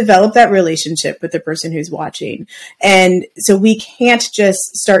to develop that relationship with the person who's watching. And so we can't just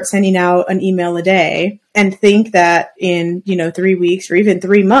start sending out an email a day and think that in, 3 weeks or even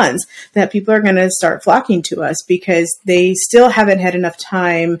 3 months that people are going to start flocking to us because they still haven't had enough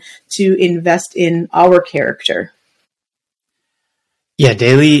time to invest in our character. Yeah,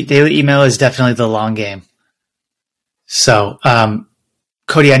 daily email is definitely the long game. So,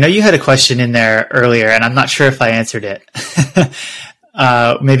 Cody, I know you had a question in there earlier, and I'm not sure if I answered it.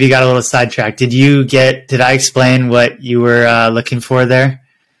 Maybe you got a little sidetracked. Did I explain what you were looking for there?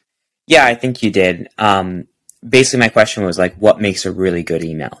 Yeah, I think you did. Basically, my question was what makes a really good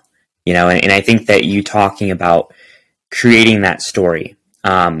email? And I think that you talking about creating that story,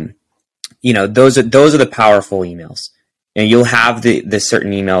 those are the powerful emails. You'll have the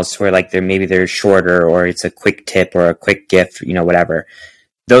certain emails where they're shorter or it's a quick tip or a quick gift, whatever.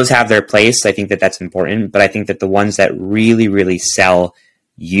 Those have their place. I think that that's important, but I think that the ones that really, really sell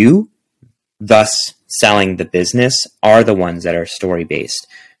you, thus selling the business, are the ones that are story based.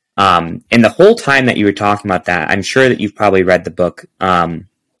 And the whole time that you were talking about that, I'm sure that you've probably read the book,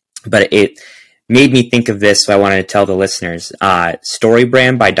 but it made me think of this. So I wanted to tell the listeners, Story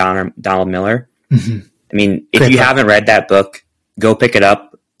Brand by Donald Miller. Mm-hmm. If you haven't read that book, go pick it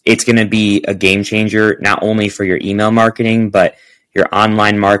up. It's going to be a game changer, not only for your email marketing, but your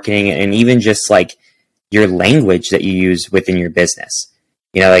online marketing and even just your language that you use within your business.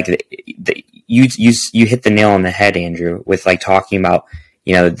 You hit the nail on the head, Andrew, with talking about,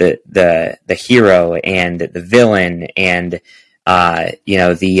 the hero and the villain and, the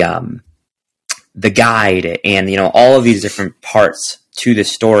guide and, all of these different parts to the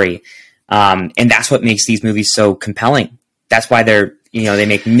story. And that's what makes these movies so compelling. That's why they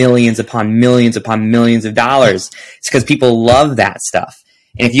make millions upon millions upon millions of dollars. It's because people love that stuff.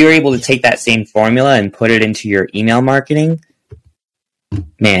 And if you're able to take that same formula and put it into your email marketing,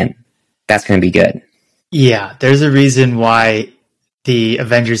 man, that's going to be good. Yeah, there's a reason why the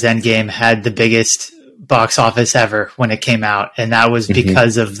Avengers Endgame had the biggest box office ever when it came out. And that was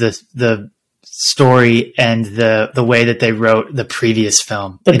because of the story and the way that they wrote the previous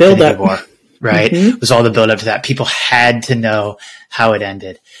film, the build-up, War, right? It was all the build-up to that. People had to know how it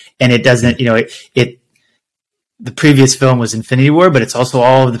ended, and it doesn't. The previous film was Infinity War, but it's also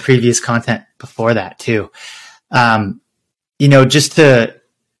all of the previous content before that too. just to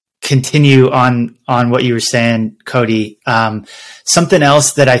continue on what you were saying, Cody, something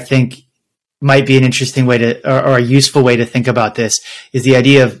else that I think might be an interesting way to, or a useful way to think about this is the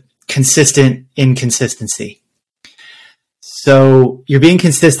idea of consistent inconsistency. So you're being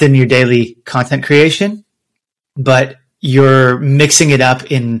consistent in your daily content creation, but you're mixing it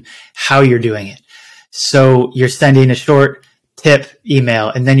up in how you're doing it. So you're sending a short tip email,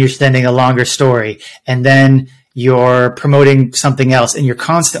 and then you're sending a longer story, and then you're promoting something else, and you're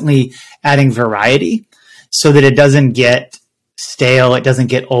constantly adding variety so that it doesn't get stale, it doesn't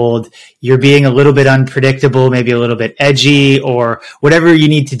get old. You're being a little bit unpredictable, maybe a little bit edgy, or whatever you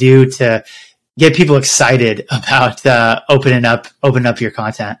need to do to get people excited about open up your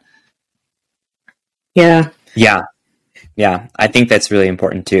content. Yeah. I think that's really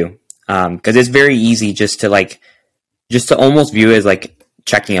important too, because it's very easy just to almost view it as like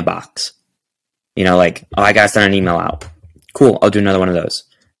checking a box. Like, oh, I gotta send an email out. Cool, I'll do another one of those.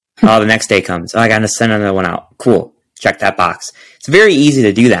 Oh, the next day comes. Oh, I gotta send another one out. Cool, check that box. It's very easy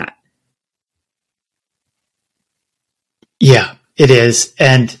to do that. Yeah, it is.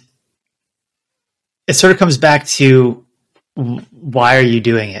 And it sort of comes back to, why are you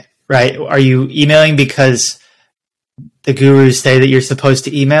doing it, right? Are you emailing because the gurus say that you're supposed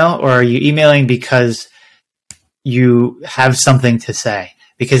to email, or are you emailing because you have something to say,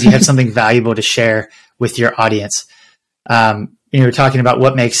 because you have something valuable to share with your audience? We're talking about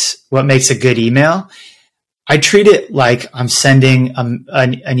what makes a good email. I treat it like I'm sending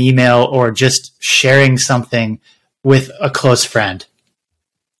an email or just sharing something with a close friend.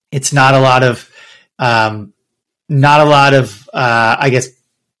 It's not a lot of I guess,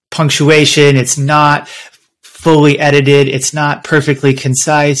 punctuation. It's not fully edited. It's not perfectly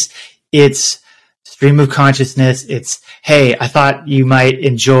concise. It's stream of consciousness. It's, hey, I thought you might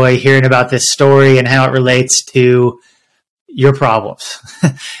enjoy hearing about this story and how it relates to your problems.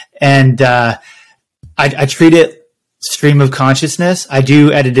 And I treat it stream of consciousness. I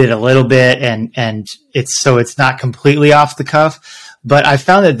do edit it a little bit, and it's not completely off the cuff. But I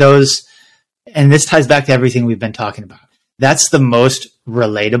found that those, and this ties back to everything we've been talking about, that's the most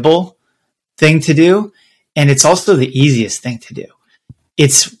relatable thing to do. And it's also the easiest thing to do.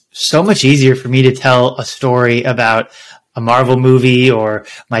 It's so much easier for me to tell a story about a Marvel movie, or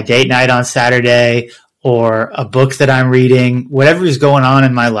my date night on Saturday, or a book that I'm reading, whatever is going on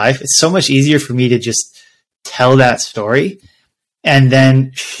in my life. It's so much easier for me to just tell that story and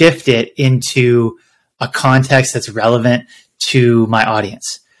then shift it into a context that's relevant to my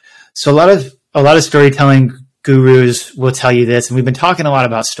audience. So a lot of storytelling gurus will tell you this, and we've been talking a lot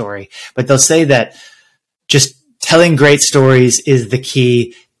about story, but they'll say that just telling great stories is the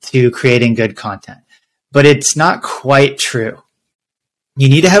key to creating good content. But it's not quite true. You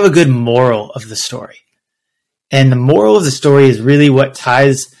need to have a good moral of the story. And the moral of the story is really what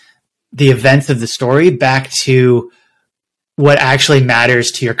ties the events of the story back to what actually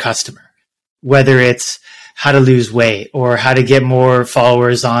matters to your customer, whether it's how to lose weight, or how to get more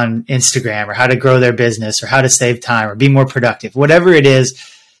followers on Instagram, or how to grow their business, or how to save time, or be more productive. Whatever it is,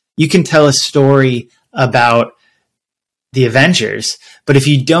 you can tell a story about the Avengers, but if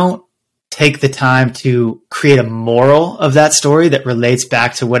you don't take the time to create a moral of that story that relates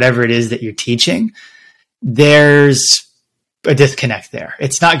back to whatever it is that you're teaching, there's a disconnect there.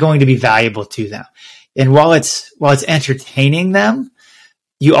 It's not going to be valuable to them. And while it's entertaining them,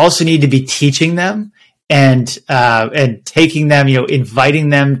 you also need to be teaching them and taking them, inviting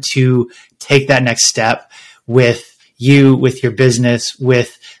them to take that next step with you, with your business,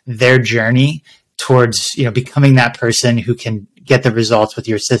 with their journey towards, becoming that person who can get the results with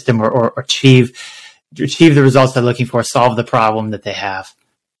your system, or achieve the results they're looking for, solve the problem that they have.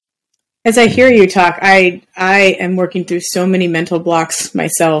 As I hear you talk, I am working through so many mental blocks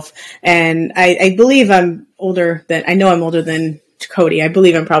myself, and I believe I'm older than Cody. I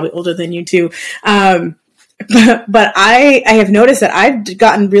believe I'm probably older than you too. But I have noticed that I've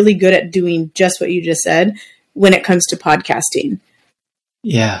gotten really good at doing just what you just said when it comes to podcasting.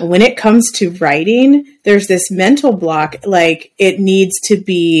 Yeah. When it comes to writing, there's this mental block, like it needs to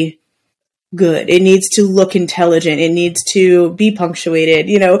be good. It needs to look intelligent. It needs to be punctuated,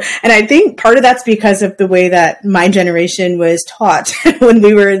 and I think part of that's because of the way that my generation was taught when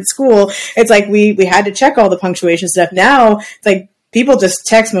we were in school. It's like we had to check all the punctuation stuff. Now it's like people just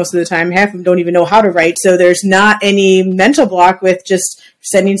text most of the time. Half of them don't even know how to write. So there's not any mental block with just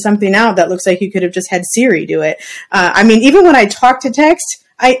sending something out that looks like you could have just had Siri do it. Even when I talk to text,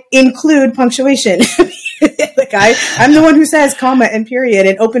 I include punctuation Like I'm the one who says comma and period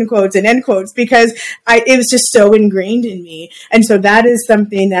and open quotes and end quotes because it was just so ingrained in me. And so that is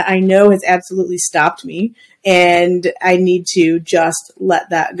something that I know has absolutely stopped me. And I need to just let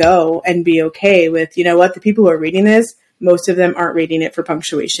that go and be okay with, you know what, the people who are reading this, most of them aren't reading it for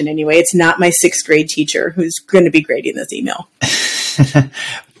punctuation anyway. It's not my 6th grade teacher who's going to be grading this email.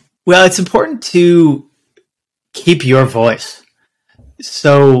 Well, it's important to keep your voice.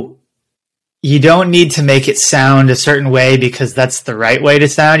 So you don't need to make it sound a certain way because that's the right way to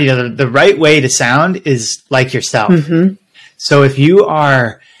sound. You know, the right way to sound is like yourself. Mm-hmm. So if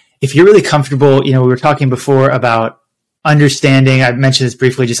you're really comfortable, you know, we were talking before about understanding, I mentioned this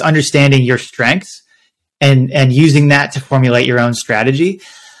briefly, just understanding your strengths and using that to formulate your own strategy.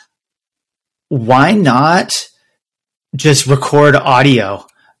 Why not just record audio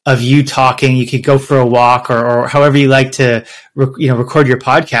of you talking? You could go for a walk or however you like to, record your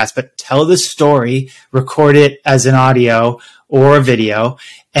podcast, but tell the story, record it as an audio or a video,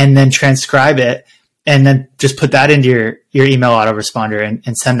 and then transcribe it. And then just put that into your email autoresponder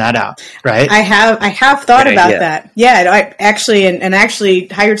and send that out, right? I have thought about that. Yeah, I actually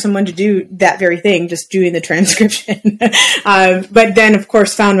hired someone to do that very thing, just doing the transcription. But then, of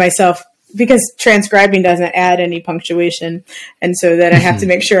course, found myself, because transcribing doesn't add any punctuation. And so then I have to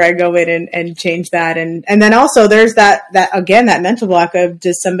make sure I go in and change that. And then also there's that mental block of,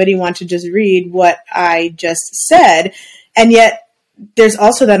 does somebody want to just read what I just said? And yet, there's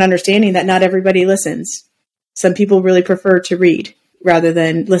also that understanding that not everybody listens. Some people really prefer to read rather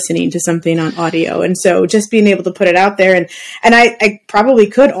than listening to something on audio. And so just being able to put it out there, and I probably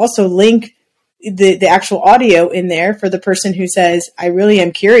could also link the actual audio in there for the person who says, I really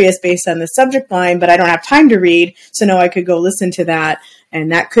am curious based on the subject line, but I don't have time to read. So no, I could go listen to that.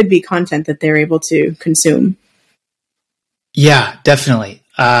 And that could be content that they're able to consume. Yeah, definitely.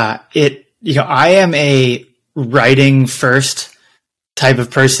 I am a writing first type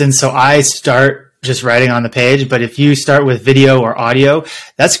of person. So I start just writing on the page, but if you start with video or audio,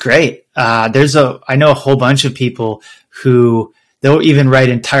 that's great. I know a whole bunch of people who they'll even write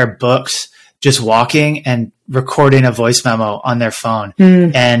entire books just walking and recording a voice memo on their phone.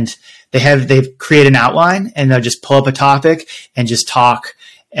 And they create an outline and they'll just pull up a topic and just talk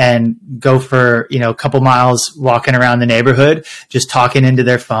and go for, a couple miles walking around the neighborhood, just talking into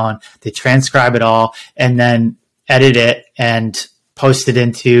their phone. They transcribe it all and then edit it and post it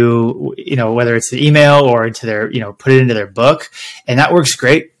into, whether it's the email or into their, put it into their book. And that works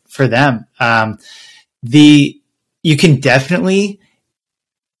great for them.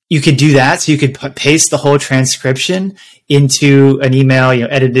 You could do that. So you could paste the whole transcription into an email,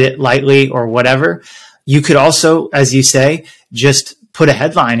 edit it lightly or whatever. You could also, as you say, just put a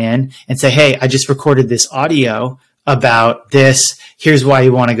headline in and say, hey, I just recorded this audio about this. Here's why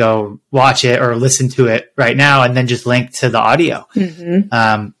you want to go watch it or listen to it right now. And then just link to the audio.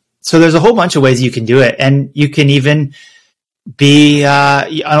 Mm-hmm. So there's a whole bunch of ways you can do it. And you can even be a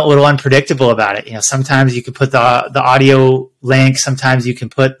little unpredictable about it. Sometimes you can put the audio link. Sometimes you can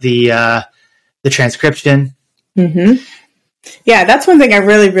put the transcription. Mm-hmm. Yeah, that's one thing I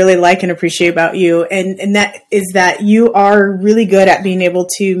really, really like and appreciate about you. And that is that you are really good at being able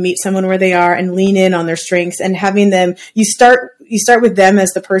to meet someone where they are and lean in on their strengths and having them, you start with them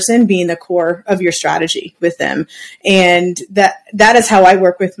as the person being the core of your strategy with them. And that is how I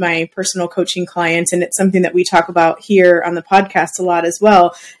work with my personal coaching clients. And it's something that we talk about here on the podcast a lot as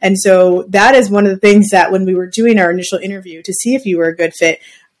well. And so that is one of the things that when we were doing our initial interview to see if you were a good fit,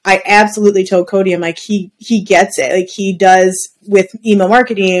 I absolutely told Cody, I'm like, he gets it. Like he does with email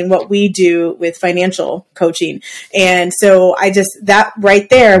marketing what we do with financial coaching. And so that right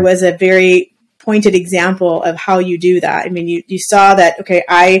there was a very pointed example of how you do that. I mean, you saw that, okay,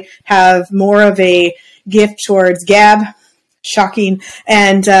 I have more of a gift towards gab, shocking,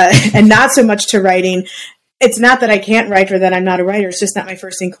 and not so much to writing. It's not that I can't write or that I'm not a writer. It's just not my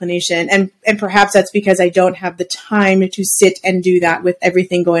first inclination. And perhaps that's because I don't have the time to sit and do that with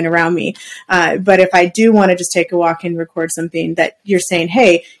everything going around me. But if I do want to just take a walk and record something that you're saying,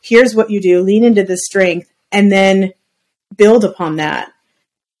 hey, here's what you do, lean into this strength and then build upon that.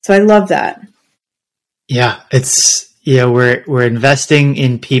 So I love that. Yeah. It's, we're investing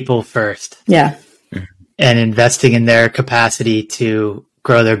in people first. Yeah. And investing in their capacity to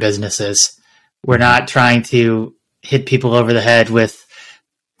grow their businesses. We're not trying to hit people over the head with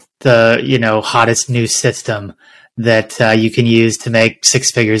the, hottest new system that you can use to make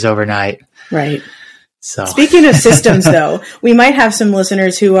 6 figures overnight. Right. So speaking of systems, though, we might have some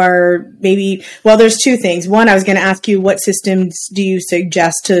listeners who are maybe, well, there's two things. One, I was going to ask you, what systems do you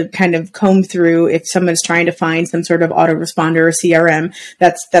suggest to kind of comb through if someone's trying to find some sort of autoresponder or CRM?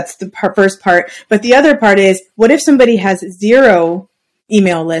 That's the first part. But the other part is, what if somebody has zero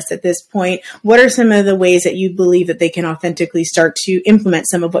email list at this point? What are some of the ways that you believe that they can authentically start to implement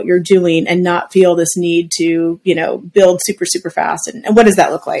some of what you're doing and not feel this need to, build super, super fast? And what does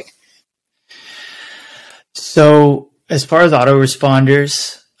that look like? So as far as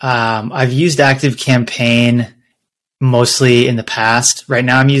autoresponders, I've used ActiveCampaign mostly in the past. Right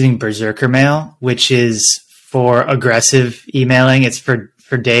now I'm using Berserker Mail, which is for aggressive emailing. It's for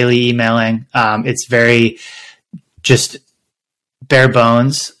daily emailing. It's very just bare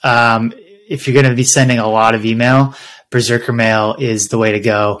bones. If you're going to be sending a lot of email, Berserker Mail is the way to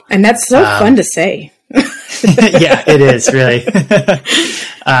go. And that's so fun to say. Yeah, it is really.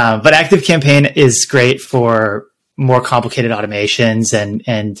 But ActiveCampaign is great for more complicated automations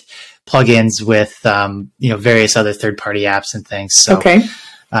and plugins with, various other third-party apps and things. So, okay.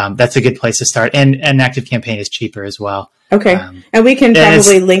 That's a good place to start. And ActiveCampaign is cheaper as well. Okay. And we can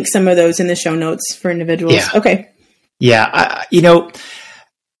probably link some of those in the show notes for individuals. Yeah. Okay. Yeah.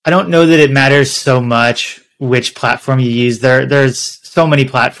 I don't know that it matters so much which platform you use. There's so many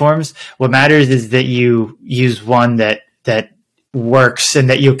platforms. What matters is that you use one that works and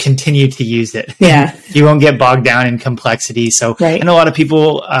that you'll continue to use it. Yeah. You won't get bogged down in complexity. So right. I know a lot of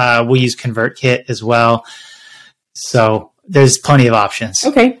people will use ConvertKit as well. So there's plenty of options.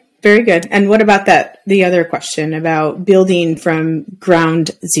 Okay. Very good. And what about the other question about building from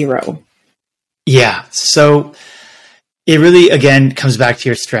ground zero? Yeah. So it really, again, comes back to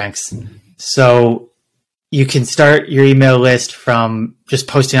your strengths. So you can start your email list from just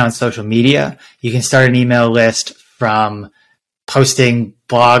posting on social media. You can start an email list from posting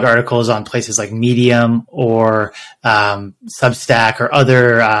blog articles on places like Medium or Substack or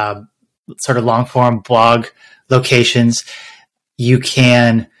other sort of long form blog locations. You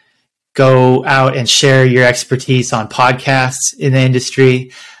can go out and share your expertise on podcasts in the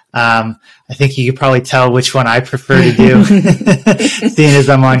industry. I think you could probably tell which one I prefer to do, seeing as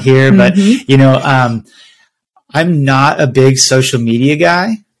I'm on here. But, I'm not a big social media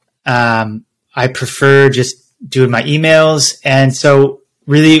guy. I prefer just doing my emails. And so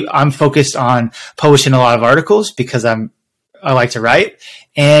really I'm focused on publishing a lot of articles because I like to write,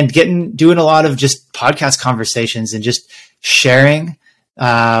 and doing a lot of just podcast conversations and just sharing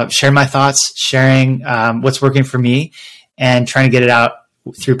my thoughts, sharing what's working for me, and trying to get it out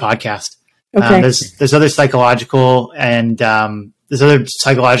through podcast. Okay. There's other psychological and there's other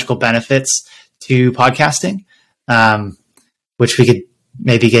psychological benefits to podcasting, which we could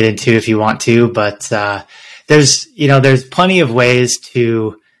maybe get into if you want to, but there's plenty of ways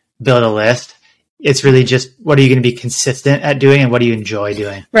to build a list. It's really just, what are you going to be consistent at doing and what do you enjoy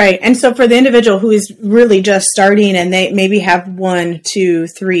doing? Right. And so for the individual who is really just starting and they maybe have 1, 2,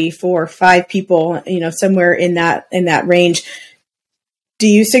 3, 4, 5 people, somewhere in that range, do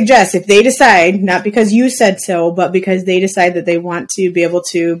you suggest, if they decide, not because you said so, but because they decide that they want to be able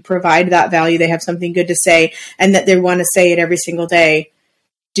to provide that value, they have something good to say, and that they want to say it every single day,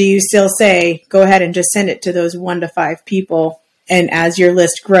 do you still say, go ahead and just send it to those 1 to 5 people? And as your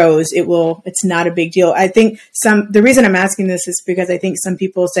list grows, it's not a big deal. I think the reason I'm asking this is because I think some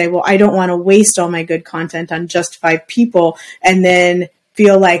people say, well, I don't want to waste all my good content on just 5 people and then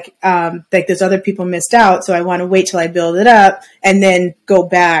feel like those other people missed out. So I want to wait till I build it up and then go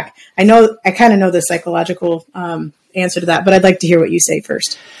back. I kind of know the psychological answer to that, but I'd like to hear what you say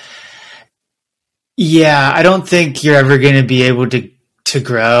first. Yeah, I don't think you're ever going to be able to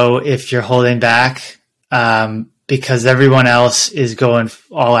grow if you're holding back, because everyone else is going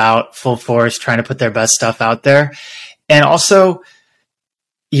all out, full force, trying to put their best stuff out there. And also,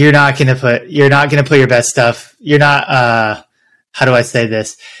 you're not going to put your best stuff. You're not, how do I say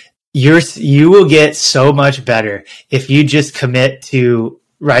this? You will get so much better if you just commit to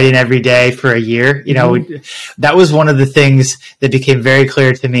writing every day for a year. That was one of the things that became very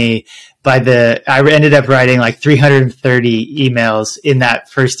clear to me I ended up writing like 330 emails in that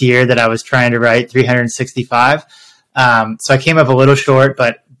first year that I was trying to write 365. So I came up a little short,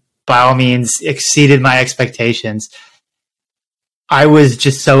 but by all means exceeded my expectations. I was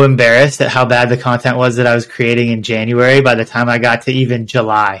just so embarrassed at how bad the content was that I was creating in January by the time I got to even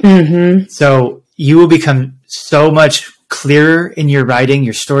July. Mm-hmm. So you will become so much clearer in your writing.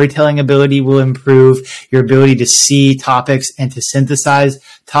 Your storytelling ability will improve. Your ability to see topics and to synthesize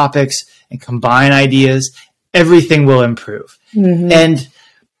topics and combine ideas, everything will improve. Mm-hmm. And,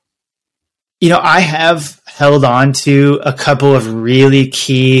 I have held on to a couple of really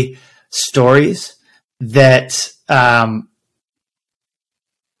key stories that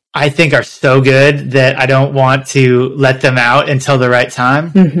I think are so good that I don't want to let them out until the right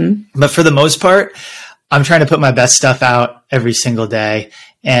time. Mm-hmm. But for the most part, I'm trying to put my best stuff out every single day.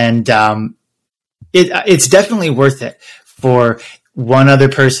 And it's definitely worth it for one other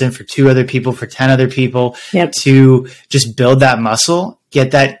person, for two other people, for 10 other people to just build that muscle,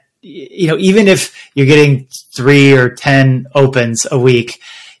 get that, even if you're getting 3 or 10 opens a week,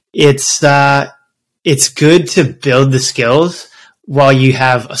 it's good to build the skills while you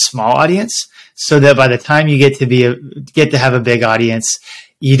have a small audience, so that by the time you get to have a big audience,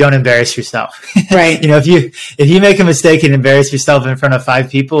 you don't embarrass yourself. Right. If you make a mistake and embarrass yourself in front of 5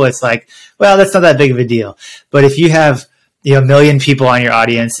 people, it's like, well, that's not that big of a deal. But if you have, a million people on your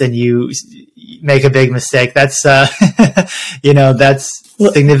audience and you make a big mistake, that's, that's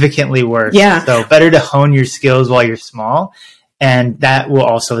significantly worse. Yeah. So better to hone your skills while you're small. And that will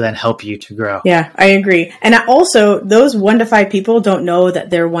also then help you to grow. Yeah, I agree. And also, those 1 to 5 people don't know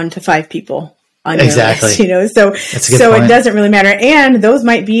that they're 1 to 5 people on your list, So it doesn't really matter. And those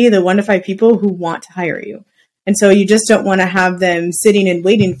might be the 1 to 5 people who want to hire you. And so you just don't want to have them sitting and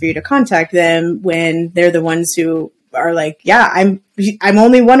waiting for you to contact them when they're the ones who are like, yeah, I'm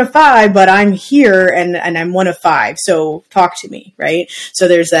only 1 of 5, but I'm here and I'm 1 of 5. So talk to me, right? So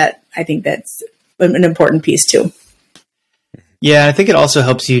there's that. I think that's an important piece too. Yeah, I think it also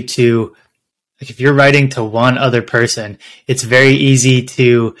helps you to, like, if you're writing to one other person, it's very easy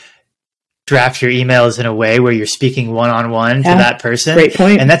to draft your emails in a way where you're speaking one-on-one to that person. Great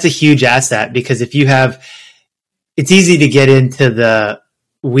point. And that's a huge asset, because if you have, it's easy to get into the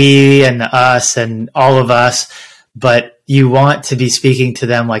we and the us and all of us, but you want to be speaking to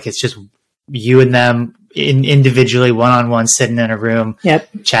them like it's just you and them individually, one-on-one, sitting in a room,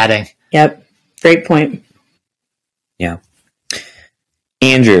 chatting. Yep. Great point. Yeah.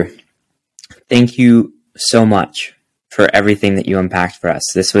 Andrew, thank you so much for everything that you unpacked for us.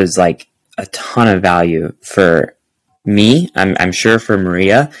 This was like a ton of value for me. I'm sure for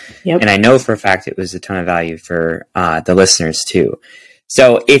Maria, and I know for a fact it was a ton of value for the listeners too.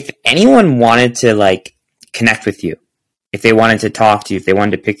 So if anyone wanted to connect with you, if they wanted to talk to you, if they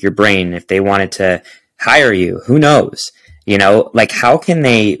wanted to pick your brain, if they wanted to hire you, who knows? How can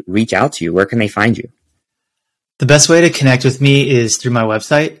they reach out to you? Where can they find you? The best way to connect with me is through my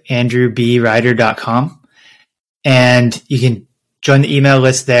website, andrewbryder.com. And you can join the email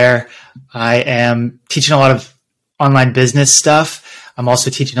list there. I am teaching a lot of online business stuff. I'm also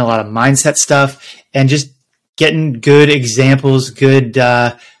teaching a lot of mindset stuff and just getting good examples, good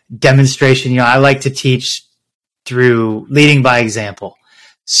demonstration. I like to teach through leading by example.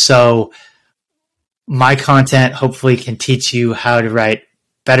 So my content hopefully can teach you how to write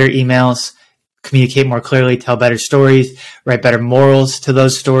better emails, communicate more clearly, tell better stories, write better morals to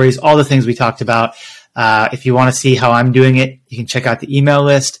those stories, all the things we talked about. If you want to see how I'm doing it, you can check out the email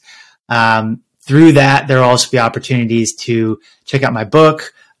list. Through that, there will also be opportunities to check out my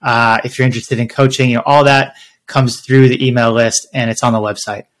book. If you're interested in coaching, all that comes through the email list, and it's on the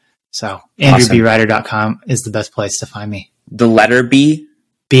website. So andrewbryder.com is the best place to find me. The letter B?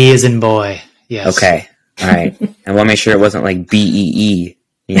 B as in boy. Yes. Okay. All right. I want to make sure it wasn't like BEE.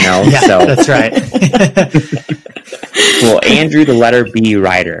 Yeah, so that's right. Well, Andrew, the letter B,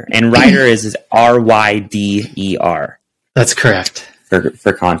 Ryder, and Ryder is RYDER. That's correct.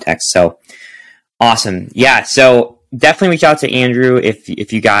 For context. So awesome. Yeah. So definitely reach out to Andrew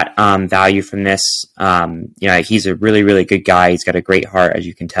if you got value from this. He's a really, really good guy. He's got a great heart, as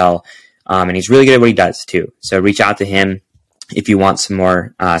you can tell, and he's really good at what he does too. So reach out to him if you want some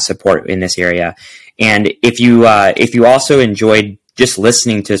more support in this area. And if you also enjoyed just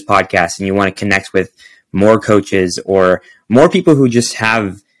listening to his podcast and you want to connect with more coaches or more people who just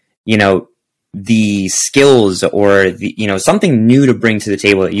have, the skills or something new to bring to the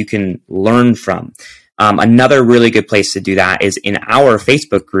table that you can learn from. Another really good place to do that is in our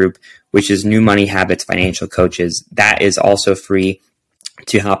Facebook group, which is New Money Habits Financial Coaches. That is also free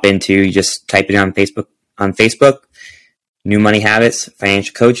to hop into. You just type it on Facebook, New Money Habits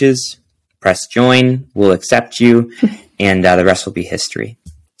Financial Coaches, press join, we'll accept you, and the rest will be history.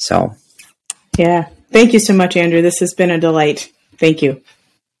 So, yeah. Thank you so much, Andrew. This has been a delight. Thank you.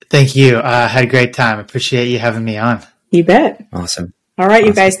 Thank you. I had a great time. Appreciate you having me on. You bet. Awesome. All right,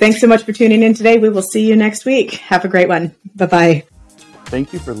 you guys. Thanks so much for tuning in today. We will see you next week. Have a great one. Bye-bye.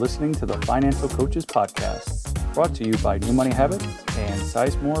 Thank you for listening to the Financial Coaches Podcast, brought to you by New Money Habits and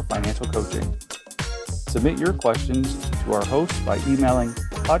Sizemore Financial Coaching. Submit your questions to our host by emailing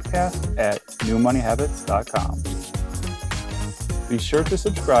podcast@newmoneyhabits.com. Be sure to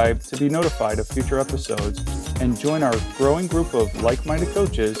subscribe to be notified of future episodes and join our growing group of like-minded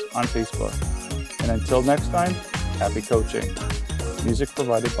coaches on Facebook. And until next time, happy coaching. Music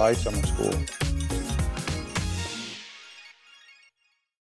provided by Summer School.